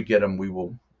as we get them,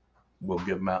 we'll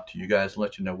give them out to you guys and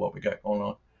let you know what we got going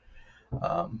on.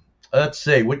 Let's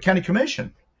see, Wood County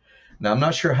Commission. Now, I'm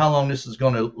not sure how long this is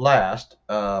going to last.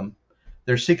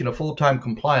 They're seeking a full-time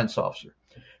compliance officer.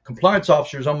 Compliance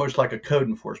officer is almost like a code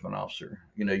enforcement officer.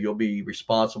 You'll be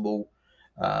responsible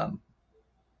to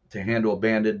handle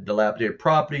abandoned, dilapidated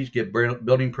properties, get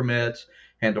building permits,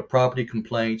 handle property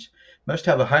complaints. Must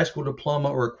have a high school diploma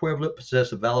or equivalent,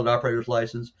 possess a valid operator's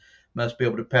license, must be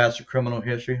able to pass a criminal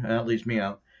history. That leaves me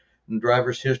out. And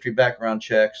driver's history background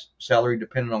checks, salary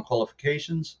dependent on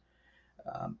qualifications.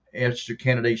 Interested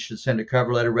candidates should send a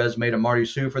cover letter, resume to Marty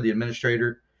Sufer, the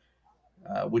administrator,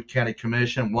 Wood County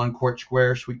Commission, 1 Court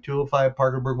Square, Suite 205,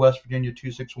 Parkersburg, West Virginia,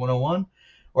 26101,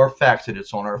 or fax it.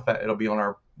 It'll be on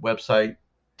our website,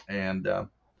 and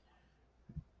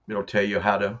it'll tell you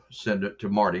how to send it to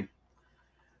Marty.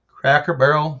 Cracker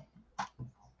Barrel.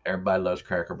 Everybody loves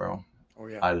Cracker Barrel. Oh,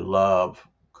 yeah. I love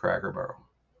Cracker Barrel.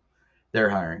 They're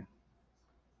hiring.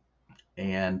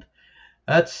 And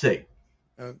let's see.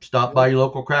 Stop by your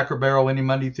local Cracker Barrel any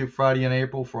Monday through Friday in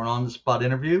April for an on-the-spot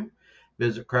interview.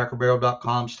 Visit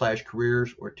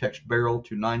crackerbarrel.com/careers or text Barrel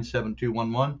to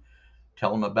 97211.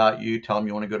 Tell them about you. Tell them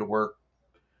you want to go to work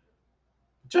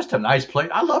just a nice place.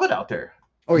 I love it out there.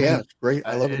 Oh yeah, it's great.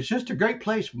 I love It's it. just a great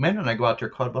place. Men and I go out there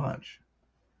quite a bunch.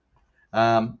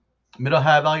 Middle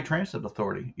Ohio Valley Transit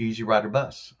Authority, Easy Rider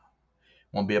Bus.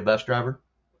 Want to be a bus driver?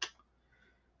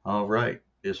 All right.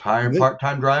 Is hiring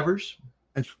part-time drivers?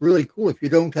 It's really cool. If you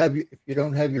don't have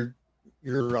your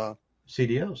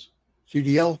CDLs.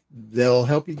 CDL, they'll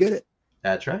help you get it.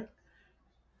 That's right.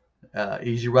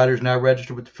 Easy Rider is now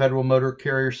registered with the Federal Motor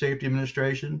Carrier Safety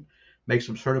Administration. Makes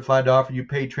them certified to offer you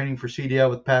paid training for CDL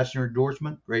with passenger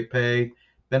endorsement. Great pay,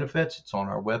 benefits. It's on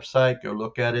our website. Go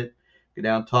look at it. Go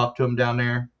down, talk to them down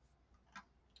there.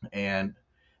 And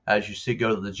as you see,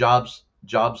 go to the jobs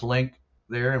link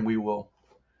there, and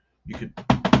you could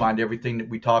find everything that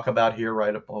we talk about here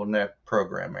right up on that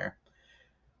program there.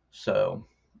 So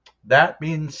that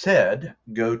being said,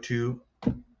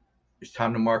 it's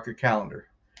time to mark your calendar.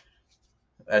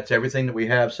 That's everything that we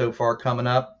have so far coming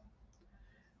up.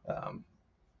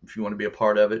 If you want to be a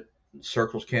part of it,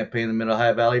 Circles Campaign in the Middle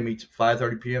Ohio Valley meets at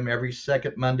 5:30 p.m. every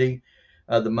second Monday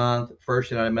of the month.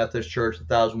 First United Methodist Church,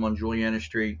 1001 Juliana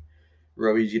Street.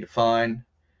 Real easy to find.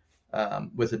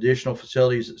 With additional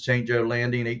facilities at St. Joe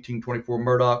Landing, 1824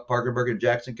 Murdoch, Parkersburg, and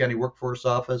Jackson County Workforce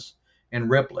Office, and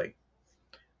Ripley.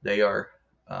 They are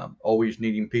always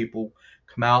needing people.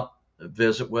 Come out,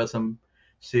 visit with them,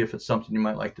 see if it's something you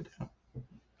might like to do.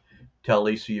 Tell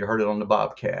Lisa you heard it on the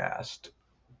Bobcast.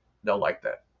 They'll like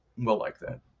that. We'll like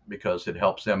that because it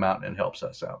helps them out and it helps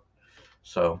us out.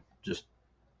 So just,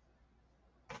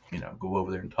 go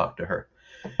over there and talk to her.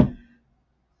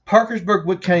 Parkersburg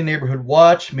Wood County Neighborhood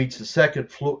Watch meets on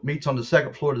the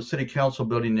second floor of the City Council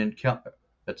building at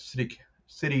the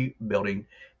City Building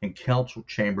and Council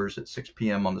Chambers at 6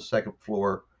 p.m. on the second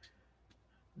floor.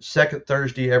 Second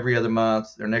Thursday every other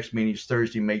month. Their next meeting is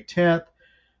Thursday, May 10th.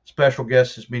 Special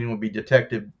guest this meeting will be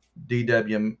Detective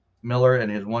D.W. Miller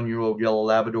and his 1-year-old yellow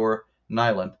Labrador,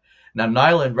 Nyland. Now,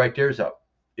 Nyland right there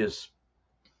is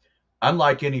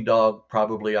unlike any dog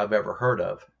probably I've ever heard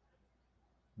of.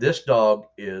 This dog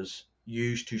is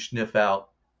used to sniff out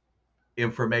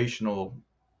informational,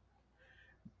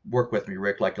 work with me,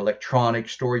 Rick, like electronic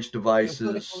storage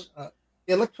devices.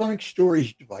 Electronic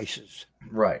storage devices.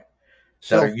 Right.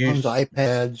 Cell phones,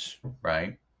 iPads.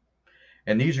 Right.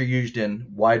 And these are used in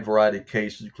wide variety of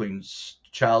cases, including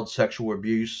child sexual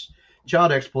abuse,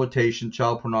 child exploitation,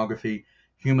 child pornography,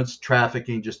 human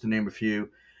trafficking, just to name a few.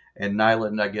 And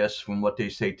Nyland, I guess, from what they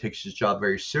say, takes his job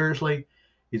very seriously.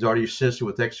 He's already assisted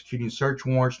with executing search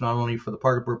warrants, not only for the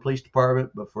Parkersburg Police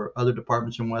Department, but for other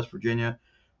departments in West Virginia,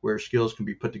 where skills can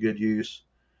be put to good use.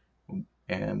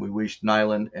 And we wish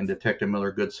Nyland and Detective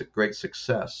Miller great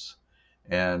success.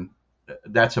 And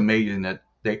that's amazing that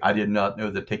I did not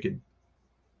know that they could.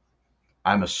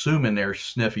 I'm assuming they're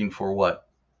sniffing for what?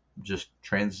 Just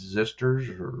transistors?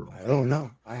 Or I don't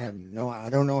know. I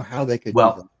don't know how they could do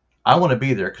that. I want to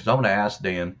be there because I want to ask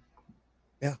Dan.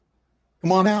 Yeah.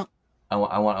 Come on out. I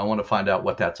want to find out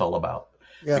what that's all about.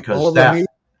 Yeah, because all of them meetings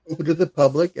open to the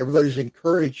public. Everybody's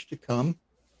encouraged to come.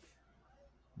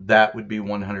 That would be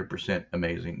 100%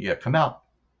 amazing. Yeah, come out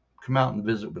and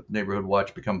visit with Neighborhood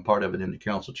Watch. Become part of it in the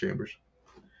council chambers.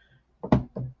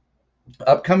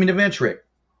 Upcoming events, Rick.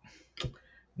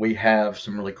 We have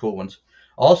some really cool ones.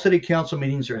 All city council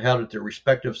meetings are held at their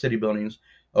respective city buildings,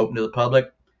 open to the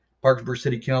public. Parkersburg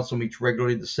City Council meets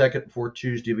regularly the second and fourth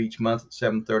Tuesday of each month at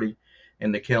 7:30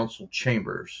 in the council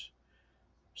chambers.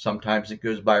 Sometimes it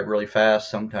goes by really fast.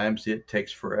 Sometimes it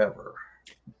takes forever,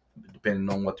 depending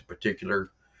on what the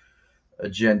particular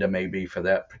agenda may be for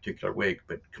that particular week.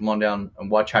 But come on down and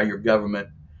watch how your government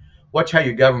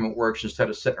works instead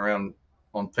of sitting around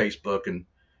on Facebook and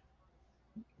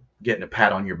getting a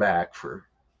pat on your back for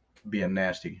being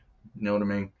nasty. You know what I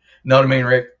mean? Know what I mean,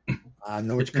 Rick? I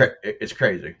know it's crazy. It's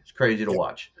crazy to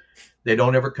watch. They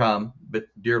don't ever come, but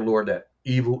dear Lord, that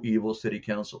evil city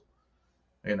council,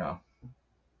 Yeah,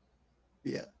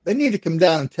 they need to come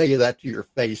down and tell you that to your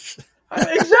face.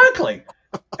 Exactly.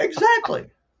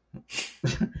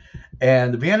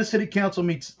 And the Vienna City Council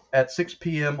meets at 6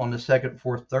 p.m. on the second and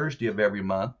fourth Thursday of every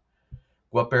month.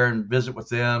 Go up there and visit with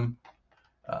them.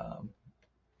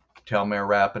 Tell Mayor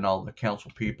Rapp and all the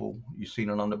council people. You've seen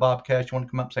it on the Bobcast. You want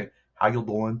to come up and say, how you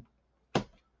doing?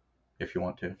 If you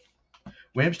want to.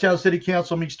 Williamstown City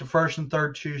Council meets the first and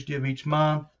third Tuesday of each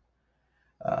month.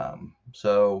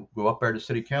 So go up there to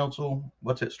City Council.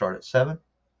 What's it start at 7?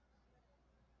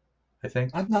 I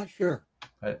think. I'm not sure.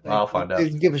 I'll find out. They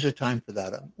didn't give us a time for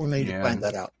that. We'll need to find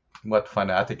that out. We'll have to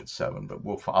find out. I think it's 7, but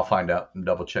I'll find out and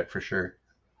double check for sure.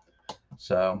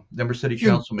 So, Denver City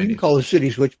Council meeting. You can call the city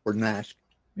switchboard and ask.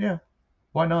 Yeah,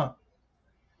 why not?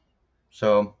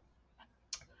 So,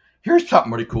 Here's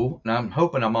something really cool, and I'm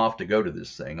hoping I'm off to go to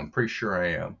this thing. I'm pretty sure I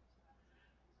am.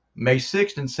 May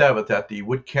 6th and 7th at the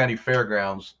Wood County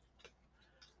Fairgrounds,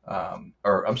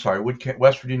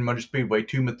 West Virginia Motor Speedway,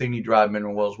 2 Matheny Drive,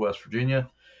 Mineral Wells, West Virginia.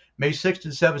 May 6th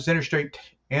and 7th,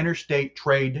 Interstate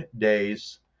Trade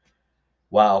Days.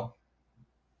 Wow.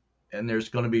 And it's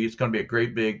going to be a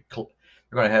great big, they're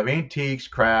going to have antiques,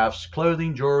 crafts,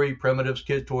 clothing, jewelry, primitives,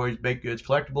 kids' toys, baked goods,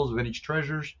 collectibles, vintage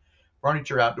treasures,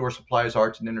 furniture, outdoor supplies,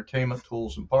 arts and entertainment,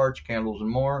 tools and parts, candles and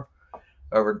more.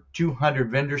 Over 200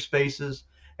 vendor spaces.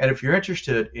 And if you're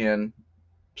interested in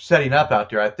setting up out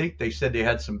there, I think they said they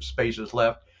had some spaces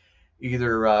left.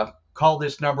 Either call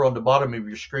this number on the bottom of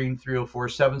your screen,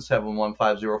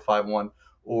 304-771-5051,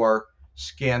 or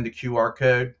scan the QR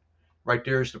code. Right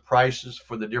there is the prices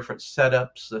for the different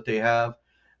setups that they have.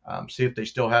 See if they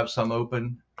still have some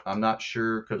open. I'm not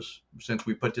sure, because since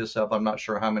we put this up, I'm not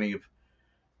sure how many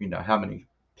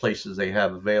places they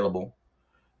have available.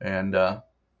 And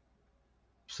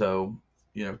so,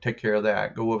 take care of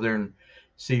that. Go over there and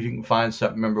see if you can find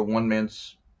something. Remember, one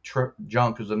man's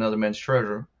junk is another man's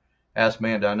treasure. Ask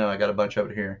Amanda. I know I got a bunch of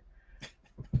it here.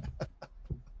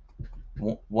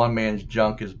 One man's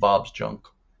junk is Bob's junk.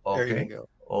 Okay. There you go.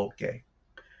 Okay.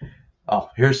 Oh,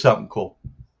 here's something cool.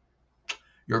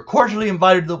 You're cordially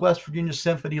invited to the West Virginia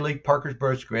Symphony League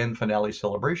Parkersburg's grand finale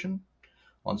celebration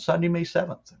on Sunday, May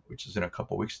 7th, which is in a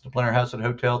couple weeks at the Blennerhassett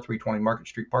Hotel, 320 Market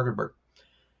Street, Parkersburg.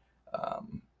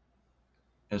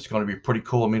 It's going to be pretty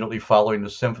cool immediately following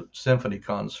the symphony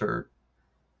concert.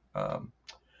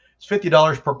 It's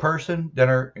 $50 per person.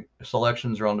 Dinner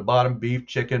selections are on the bottom: beef,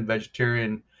 chicken,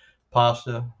 vegetarian,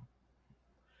 pasta,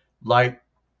 light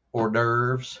hors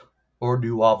d'oeuvres, hors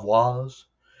d'oeuvres.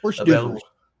 Available.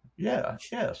 Yeah,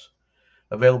 yes.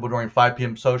 Available during 5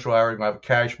 p.m. social hour. You're going to have a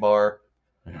cash bar.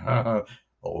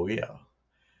 Oh, yeah.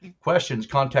 Questions,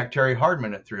 contact Terry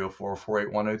Hardman at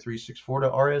 304-481-0364 to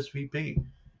RSVP.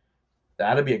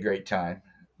 That'd be a great time.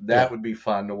 That would be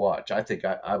fun to watch. I think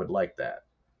I would like that.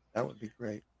 That would be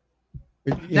great.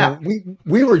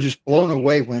 We were just blown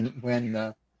away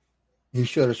when he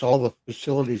showed us all the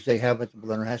facilities they have at the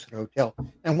Blennerhassett Hotel.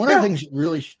 And one of the things that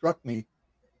really struck me,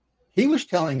 he was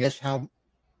telling us how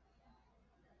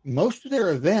most of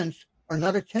their events are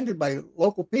not attended by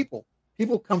local people.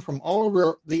 People come from all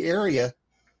over the area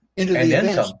into the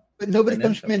events, but nobody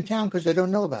comes from in town because they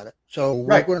don't know about it. So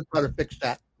we're going to try to fix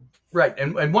that. Right.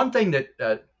 And one thing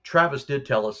that Travis did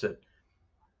tell us that,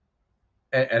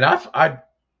 and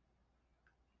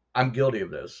I'm guilty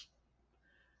of this.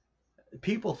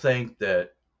 People think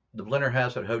that the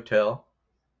Blennerhassett Hotel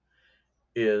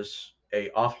is a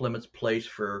off-limits place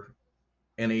for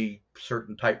any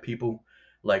certain type people.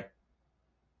 Like,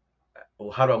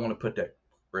 well, how do I want to put that,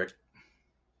 Rick?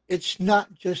 It's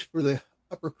not just for the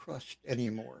upper crust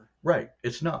anymore. Right.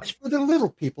 It's not. It's for the little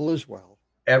people as well.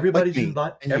 Everybody's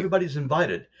invited. Everybody's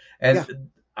invited. And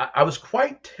I was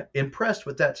quite impressed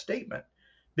with that statement,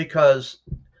 because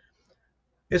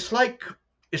it's like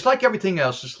everything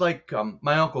else. It's like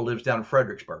my uncle lives down in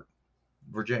Fredericksburg,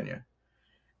 Virginia.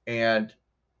 And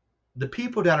the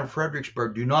people down in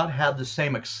Fredericksburg do not have the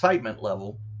same excitement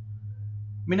level.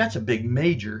 I mean, that's a big,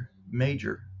 major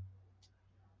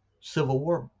Civil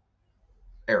War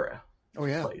era. Oh,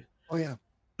 yeah. Place. Oh, yeah.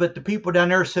 But the people down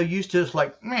there are so used to it's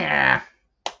like,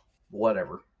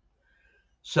 whatever.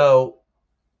 So,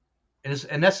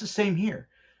 and that's the same here.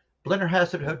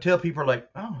 Blennerhassett Hotel, people are like,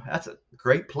 oh, that's a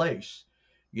great place,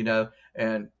 but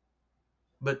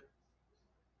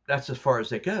that's as far as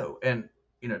they go. And,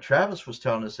 Travis was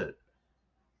telling us that,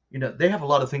 they have a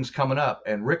lot of things coming up,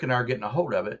 and Rick and I are getting a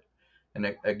hold of it.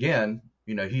 And again,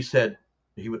 he said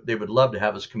they would love to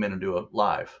have us come in and do a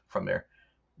live from there,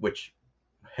 which,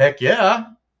 heck yeah.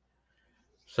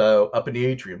 So up in the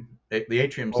atrium. The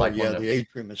atrium's the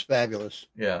atrium is fabulous.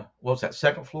 Yeah. What was that,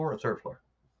 second floor or third floor?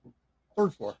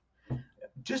 Third floor.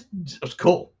 It was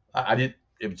cool. It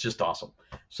was just awesome.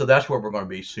 So that's where we're going to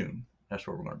be soon. We're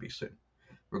going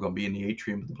to be in the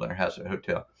atrium of the Blennerhassett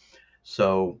Hotel.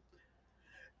 So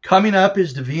coming up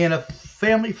is the Vienna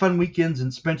Family Fun Weekends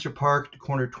in Spencer Park, the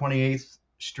corner of 28th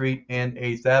Street and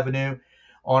 8th Avenue.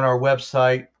 On our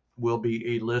website will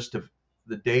be a list of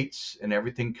the dates and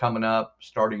everything coming up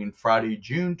starting Friday,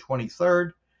 June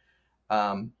 23rd.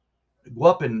 Go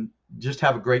up and just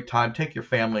have a great time. Take your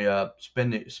family up.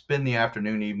 Spend the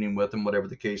afternoon, evening with them, whatever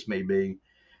the case may be,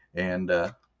 and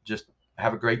just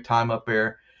have a great time up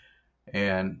there.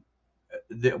 And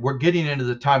we're getting into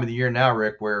the time of the year now,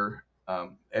 Rick, where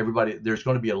there's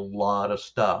going to be a lot of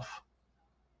stuff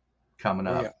coming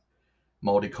up. Yeah.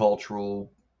 Multicultural,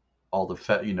 all the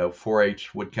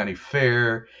 4-H Wood County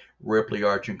Fair, Ripley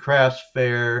Arts and Crafts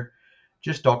Fair,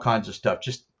 just all kinds of stuff.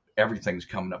 Just everything's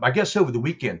coming up. I guess over the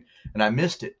weekend, and I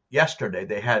missed it yesterday,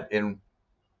 they had in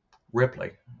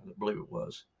Ripley, I believe it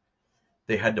was,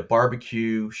 they had the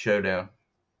barbecue showdown.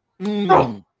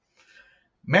 Mm.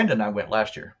 Amanda and I went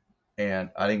last year, and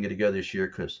I didn't get to go this year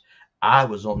because I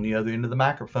was on the other end of the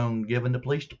microphone giving the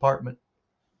police department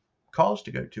calls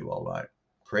to go to all night.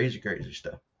 Crazy, crazy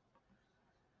stuff.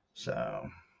 So,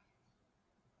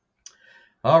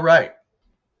 all right.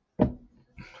 A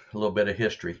little bit of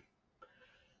history.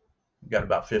 We've got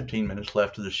about 15 minutes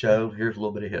left of the show. Here's a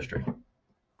little bit of history.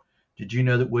 Did you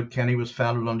know that Wood County was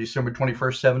founded on December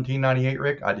 21st, 1798,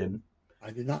 Rick? I didn't.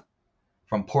 I did not.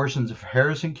 From portions of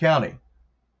Harrison County.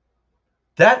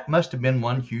 That must have been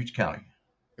one huge county.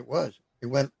 It was. It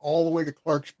went all the way to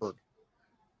Clarksburg.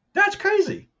 That's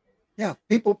crazy. Yeah,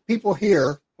 people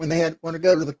here when they want to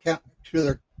go to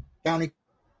their county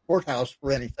courthouse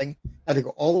for anything had to go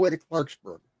all the way to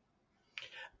Clarksburg.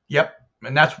 Yep,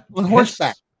 and that's on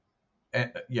horseback.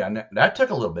 Yeah, that took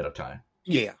a little bit of time.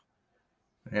 Yeah,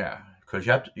 because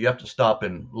you have to stop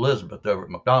in Elizabeth over at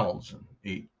McDonald's and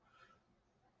eat.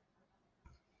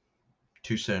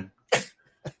 Too soon.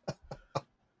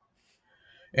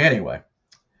 Anyway,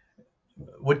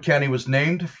 Wood County was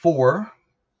named for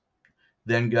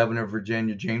then Governor of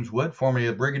Virginia James Wood, formerly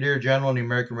a brigadier general in the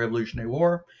American Revolutionary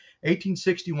War.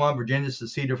 1861, Virginia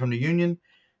seceded from the Union.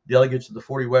 Delegates of the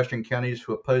 40 western counties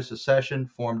who opposed secession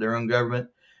formed their own government.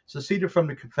 Seceded from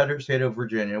the Confederate state of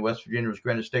Virginia. West Virginia was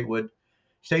granted statehood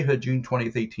June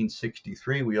 20th,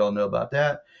 1863. We all know about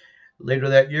that. Later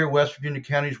that year, West Virginia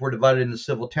counties were divided into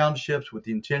civil townships with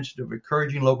the intention of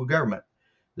encouraging local government.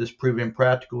 This proved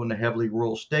impractical in the heavily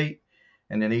rural state,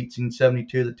 and in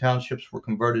 1872, the townships were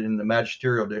converted into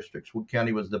magisterial districts. Wood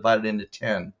County was divided into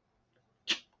 10.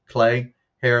 Clay,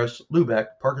 Harris,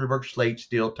 Lubeck, Parkersburg, Slate,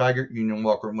 Steele, Tigard, Union,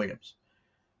 Walker, and Williams.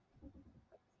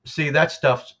 See, that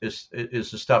stuff is the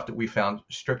stuff that we found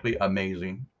strictly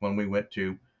amazing when we went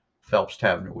to Phelps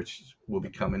Tavern, which will be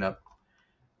coming up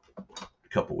a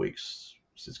couple weeks.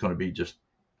 It's going to be just...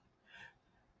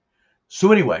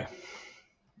 So anyway,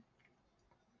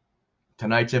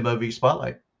 tonight's MOV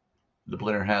Spotlight, the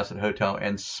Blennerhassett Hotel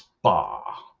and Spa,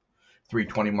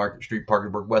 320 Market Street,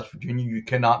 Parkersburg, West Virginia. You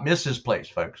cannot miss this place,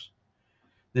 folks.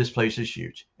 This place is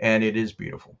huge, and it is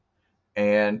beautiful.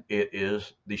 And it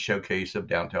is the showcase of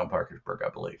downtown Parkersburg, I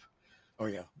believe. Oh,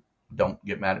 yeah. Don't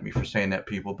get mad at me for saying that,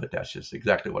 people, but that's just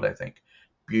exactly what I think.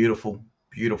 Beautiful,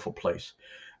 beautiful place.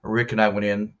 Rick and I went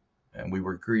in, and we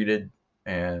were greeted,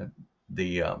 and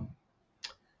the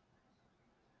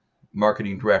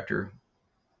marketing director,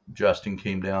 Justin,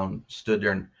 came down, stood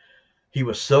there, and he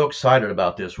was so excited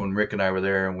about this when Rick and I were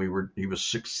there, and he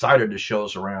was excited to show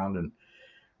us around, and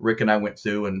Rick and I went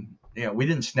through, and we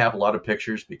didn't snap a lot of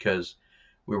pictures because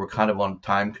we were kind of on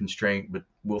time constraint, but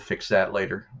we'll fix that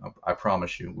later. I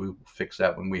promise you, we'll fix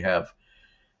that when we have.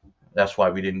 That's why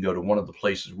we didn't go to one of the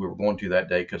places we were going to that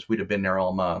day, because we'd have been there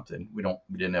all month, and we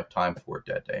didn't have time for it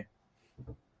that day.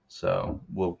 So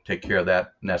we'll take care of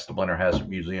that, and that's the Blennerhassett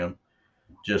Museum.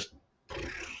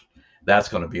 That's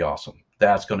going to be awesome.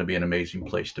 That's going to be an amazing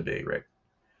place to be, Rick.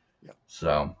 Yeah.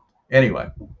 So anyway,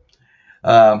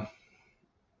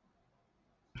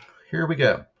 here we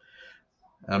go.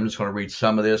 I'm just going to read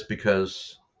some of this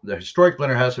because the Historic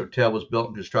Blennerhassett Hotel was built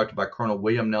and constructed by Colonel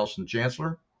William Nelson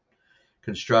Chancellor.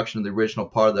 Construction of the original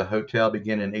part of the hotel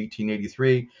began in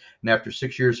 1883, and after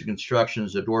 6 years of construction,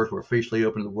 the doors were officially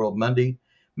opened to the world Monday,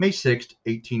 May 6,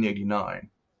 1889.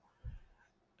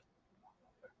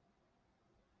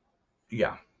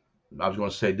 Yeah, I was going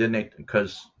to say, didn't they?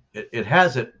 Because it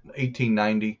has it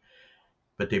 1890,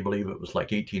 but they believe it was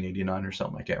like 1889 or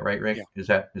something like that, right, Rick? Yeah.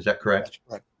 Is that correct? That's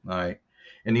correct. All right.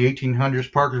 In the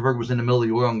 1800s, Parkersburg was in the middle of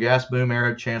the oil and gas boom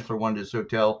era. Chancellor wanted his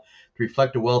hotel to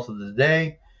reflect the wealth of the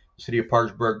day. The city of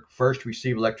Parkersburg first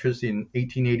received electricity in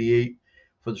 1888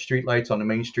 for the streetlights on the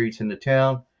main streets in the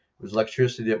town. It was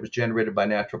electricity that was generated by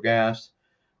natural gas.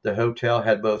 The hotel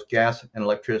had both gas and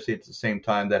electricity at the same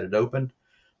time that it opened.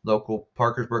 Local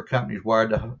Parkersburg companies wired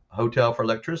the hotel for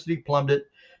electricity, plumbed it,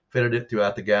 fitted it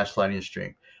throughout the gas lighting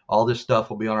stream. All this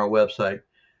stuff will be on our website.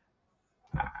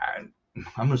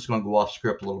 I'm just going to go off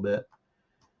script a little bit.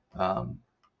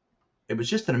 It was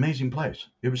just an amazing place.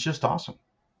 It was just awesome.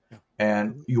 Yeah.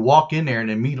 And you walk in there and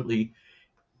immediately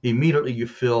you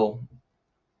feel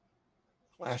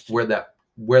classy. where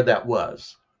that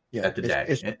was at the day.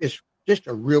 It's just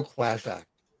a real class act.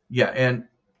 Yeah, and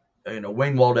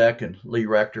Wayne Waldeck and Lee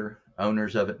Rector,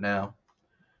 owners of it now,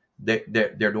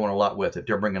 they're doing a lot with it.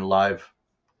 They're bringing live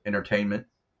entertainment,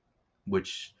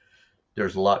 which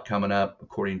there's a lot coming up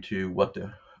according to what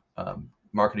the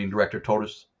marketing director told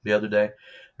us the other day.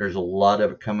 There's a lot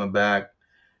of it coming back.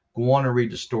 Go on and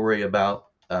read the story about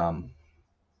the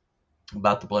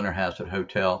Blennerhassett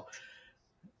Hotel.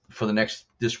 For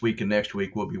this week and next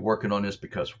week, we'll be working on this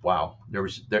because wow,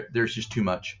 there's just too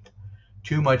much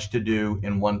to do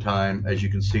in one time, as you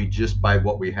can see just by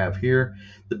what we have here.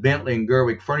 The Bentley and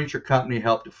Gerwig Furniture Company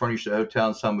helped to furnish the hotel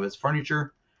and some of its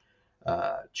furniture.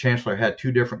 Chancellor had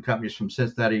 2 different companies from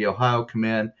Cincinnati, Ohio, come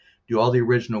in, do all the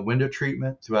original window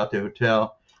treatment throughout the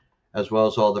hotel, as well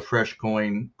as all the fresh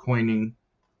coining.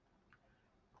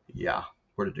 Yeah,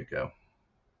 where did it go?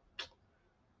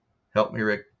 Help me,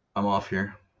 Rick. I'm off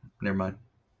here. Never mind.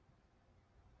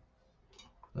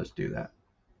 Let's do that.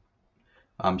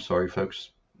 I'm sorry, folks.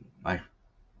 I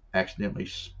accidentally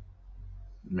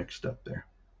mixed up there.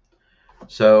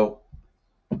 So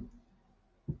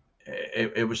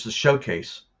it was the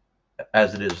showcase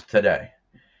as it is today.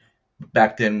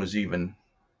 Back then was even,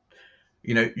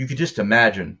 you could just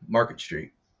imagine Market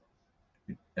Street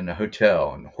and the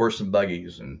hotel and horse and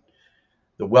buggies and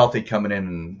the wealthy coming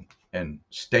in and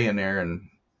staying there. And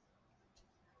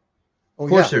of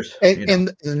course, there's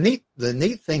and the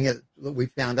neat thing that we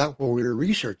found out while we were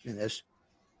researching this,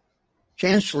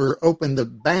 Chancellor opened the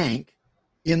bank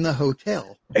in the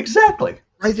hotel. Exactly.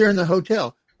 Right there in the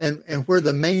hotel. And where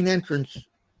the main entrance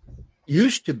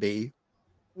used to be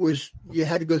was you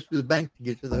had to go through the bank to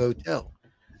get to the hotel.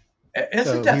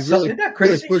 Isn't that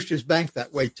crazy? Really pushed his bank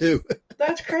that way too.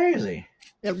 That's crazy.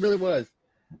 It really was.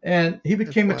 And he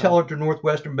became a teller to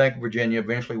Northwestern Bank of Virginia,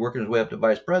 eventually working his way up to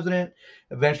vice president,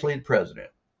 eventually the president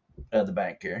of the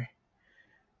bank here.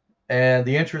 And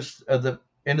the entrance of the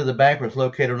end of the bank was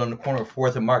located on the corner of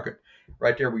 4th and Market,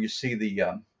 right there where you see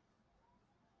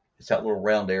it's that little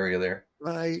round area there.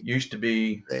 Right. Used to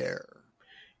be there.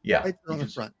 Yeah. Right there on the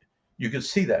front. You could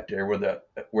see that there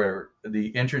where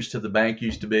the entrance to the bank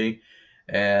used to be.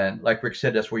 And like Rick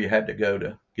said, that's where you had to go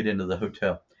to get into the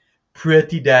hotel.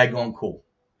 Pretty daggone cool.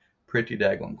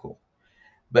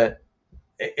 But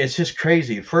it's just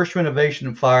crazy. First renovation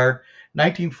and fire,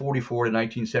 1944 to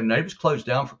 1979. It was closed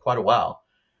down for quite a while.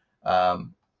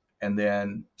 And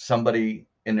then somebody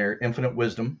in their infinite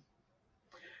wisdom,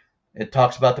 it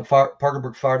talks about the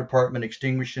Parkersburg Fire Department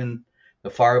extinguishing the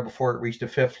fire before it reached the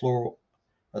 5th floor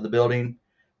of the building.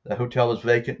 The hotel was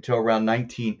vacant until around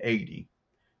 1980.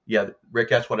 Yeah, Rick,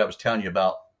 that's what I was telling you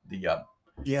about.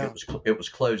 It was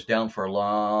closed down for a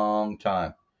long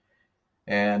time.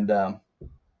 And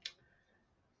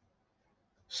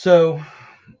so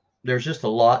there's just a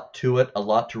lot to it, a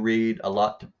lot to read, a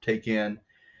lot to take in.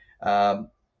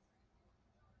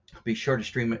 Be sure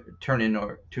to tune in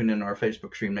our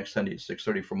Facebook stream next Sunday at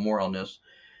 6:30 for more on this.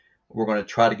 We're going to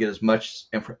try to get as much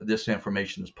this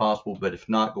information as possible, but if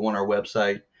not, go on our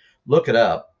website, look it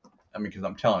up. I mean, because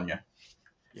I'm telling you,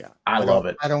 I love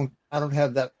it. I don't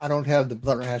have that. I don't have the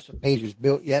Blennerhassett pages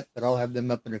built yet, but I'll have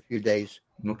them up in a few days.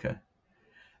 Okay,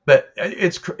 but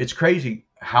it's crazy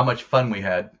how much fun we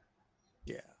had.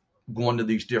 Yeah, going to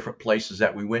these different places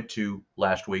that we went to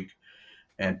last week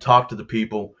and talked to the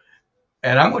people.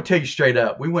 And I'm going to tell you straight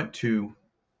up, we went to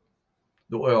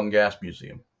the Oil and Gas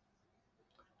Museum,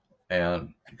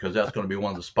 and because that's going to be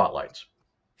one of the spotlights.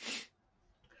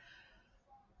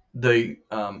 The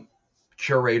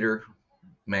curator,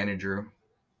 manager.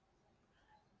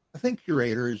 I think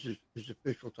curator is his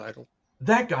official title.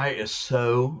 That guy is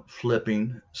so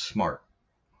flipping smart.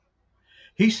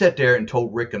 He sat there and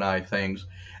told Rick and I things,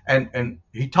 and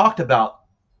he talked about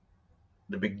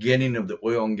the beginning of the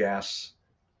oil and gas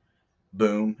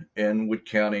boom in Wood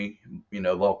County,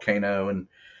 volcano, and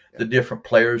the different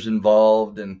players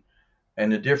involved, and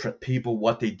the different people,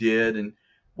 what they did and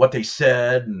what they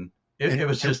said, and it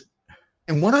was just.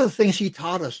 And one of the things he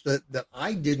taught us that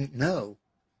I didn't know,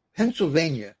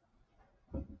 Pennsylvania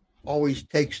always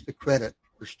takes the credit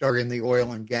for starting the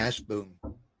oil and gas boom.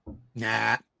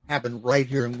 Nah, happened right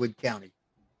here in Wood County.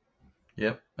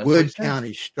 Yep. Wood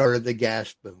County started the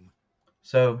gas boom.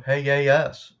 So, hey,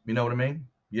 yes. You know what I mean?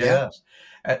 Yes.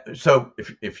 Yeah. So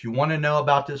if you want to know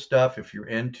about this stuff, if you're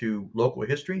into local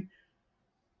history,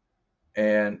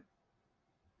 and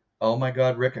oh my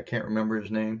God, Rick, I can't remember his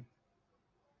name.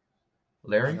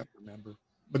 Larry? I don't remember.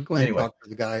 But go ahead and talk to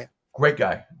the guy. Great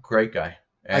guy.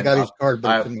 And I got his card,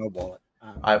 but it's in my wallet.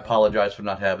 I apologize for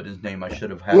not having his name. I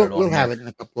should have had it on. We'll have it in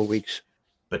a couple of weeks.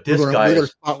 But this guy, we're going to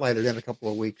spotlight it in a couple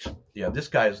of weeks. Yeah, this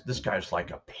guy's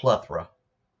like a plethora.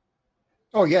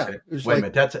 Oh yeah. Wait a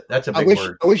minute, that's a big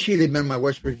word. I wish he'd have been my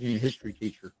West Virginia history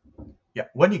teacher. Yeah,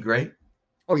 wasn't he great?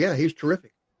 Oh yeah, he was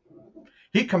terrific.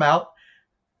 He'd come out.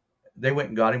 They went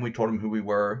and got him. We told him who we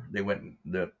were.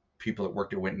 The people that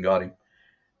worked there went and got him.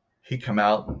 He'd come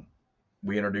out.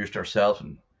 we introduced ourselves,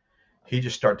 and he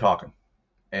just started talking.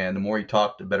 And the more he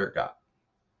talked, the better it got.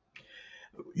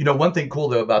 You know, one thing cool,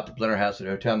 though, about the Blennerhassett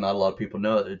Hotel, not a lot of people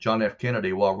know, that John F.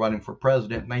 Kennedy, while running for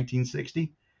president in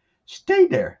 1960, stayed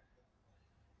there.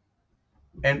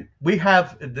 And they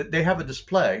have a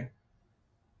display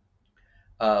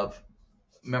of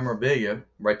memorabilia.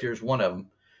 Right there's one of them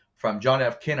from John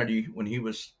F. Kennedy when he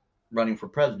was running for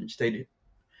president, stayed.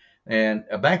 And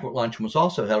a banquet luncheon was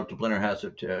also held at the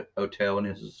Blennerhassett Hotel in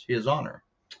his honor.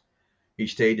 He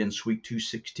stayed in Suite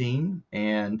 216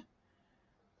 and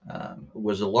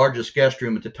was the largest guest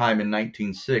room at the time in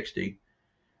 1960,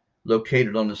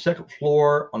 located on the second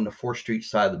floor on the 4th Street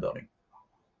side of the building.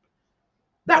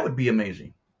 That would be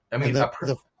amazing. I mean,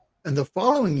 and the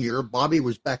following year, Bobby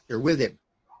was back there with him.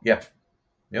 Yeah.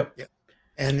 Yep. Yeah.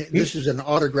 And this is an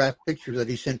autographed picture that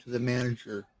he sent to the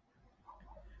manager.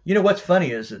 You know what's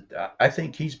funny is that I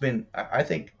think I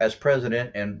think as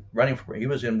president and running for, he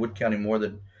was in Wood County more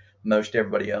than most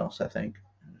everybody else, I think,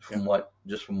 from what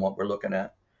we're looking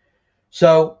at.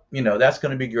 So, you know, that's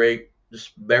going to be great.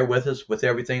 Just bear with us with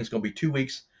everything. It's going to be 2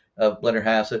 weeks of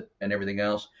Blennerhassett and everything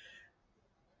else.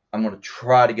 I'm going to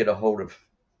try to get a hold of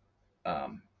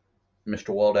Mr.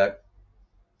 Waldeck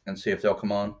and see if they'll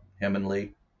come on, him and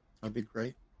Lee. That'd be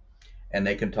great. And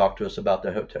they can talk to us about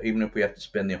the hotel, even if we have to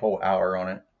spend the whole hour on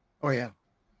it. Oh, yeah.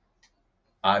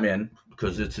 I'm in,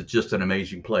 because it's just an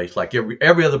amazing place. Like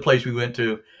every other place we went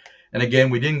to. And again,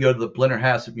 we didn't go to the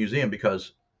Blennerhassett Museum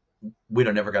because we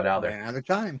never got out there. Ran out of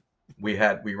time. We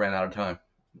ran out of time.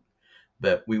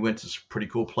 But we went to some pretty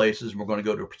cool places, and we're going to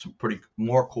go to some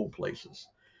more cool places.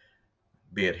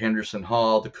 Be it Henderson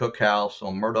Hall, the Cookhouse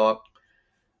on Murdoch,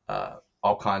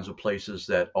 all kinds of places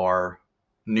that are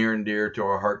near and dear to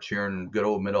our hearts here in good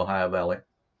old Mid-Ohio Valley.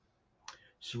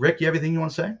 So, Rick, you have anything you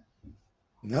want to say?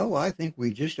 No, I think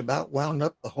we just about wound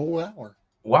up the whole hour.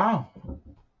 Wow.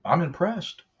 I'm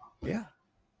impressed. Yeah.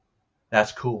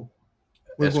 That's cool.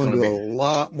 We're going to do a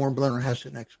lot more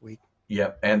Blennerhassett next week.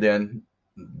 Yep. And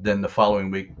then the following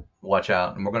week, watch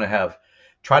out. And we're going to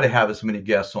try to have as many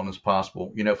guests on as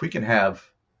possible. You know, if we can I'm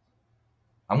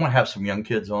going to have some young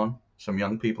kids on, some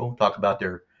young people, talk about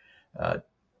their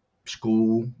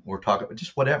school, or talk about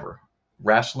just whatever.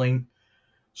 Wrestling,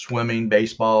 swimming,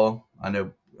 baseball. I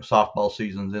know softball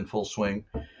season's in full swing.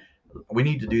 We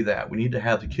need to do that. We need to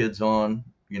have the kids on,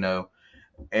 you know,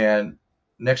 and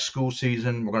next school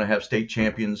season, we're going to have state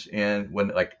champions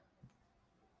like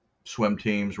swim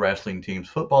teams, wrestling teams,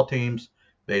 football teams,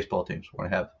 baseball teams. We're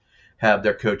going to have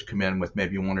their coach come in with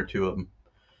maybe one or two of them.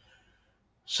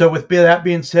 So with that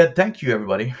being said, thank you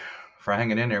everybody for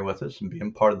hanging in there with us and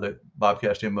being part of the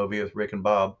Bobcast MOV with Rick and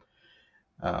Bob.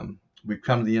 We've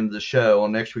come to the end of the show.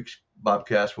 On next week's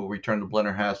Bobcast, we'll return to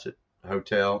Blennerhassett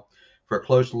Hotel for a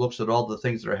closer look at all the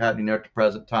things that are happening there at the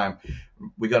present time.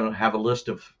 We're going to have a list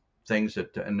of things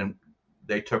and then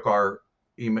they took our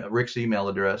Rick's email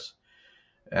address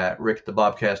at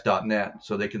rick@thebobcast.net,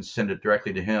 so they can send it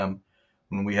directly to him.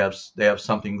 When they have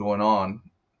something going on,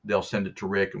 they'll send it to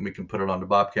Rick and we can put it on the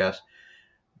Bobcast.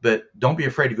 But don't be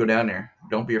afraid to go down there.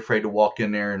 Don't be afraid to walk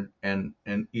in there and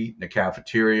eat in the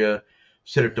cafeteria,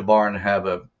 sit at the bar and have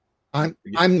a. I'm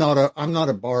not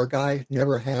a bar guy.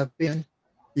 Never have been,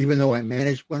 even though I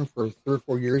managed one for 3 or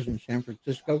 4 years in San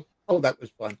Francisco. Oh, that was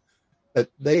fun.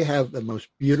 But they have the most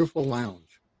beautiful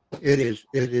lounge. It is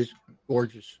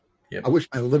gorgeous. Yep. I wish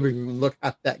my living room looked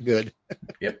half that good.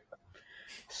 Yep.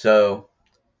 So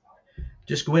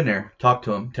just go in there, talk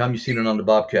to them, tell them you've seen it on the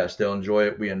Bobcast. They'll enjoy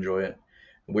it. We enjoy it.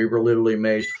 We were literally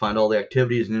amazed to find all the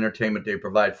activities and entertainment they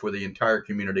provide for the entire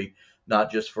community,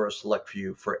 not just for a select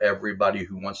few, for everybody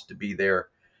who wants to be there.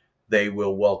 They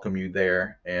will welcome you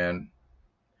there, and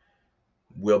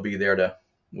we'll be there to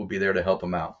help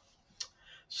them out.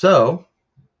 So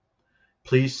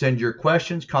please send your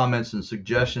questions, comments, and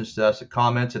suggestions to us at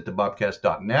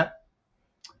comments@thebobcast.net.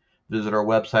 Visit our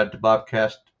website at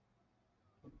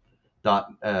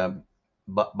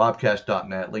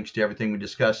bobcast.net. Links to everything we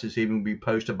discussed this evening will be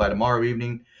posted by tomorrow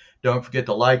evening. Don't forget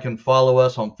to like and follow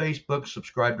us on Facebook.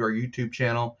 Subscribe to our YouTube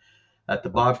channel at the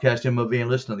Bobcast MOV and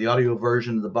listen to the audio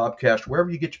version of the Bobcast wherever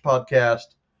you get your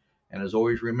podcast. And as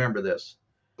always, remember this: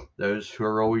 those who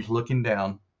are always looking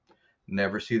down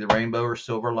never see the rainbow or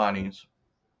silver linings.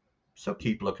 So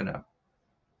keep looking up.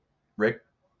 Rick,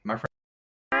 my friend.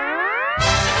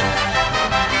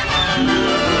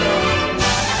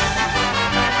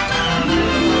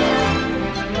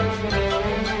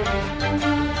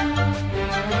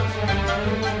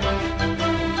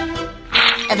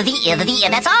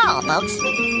 That's all, folks.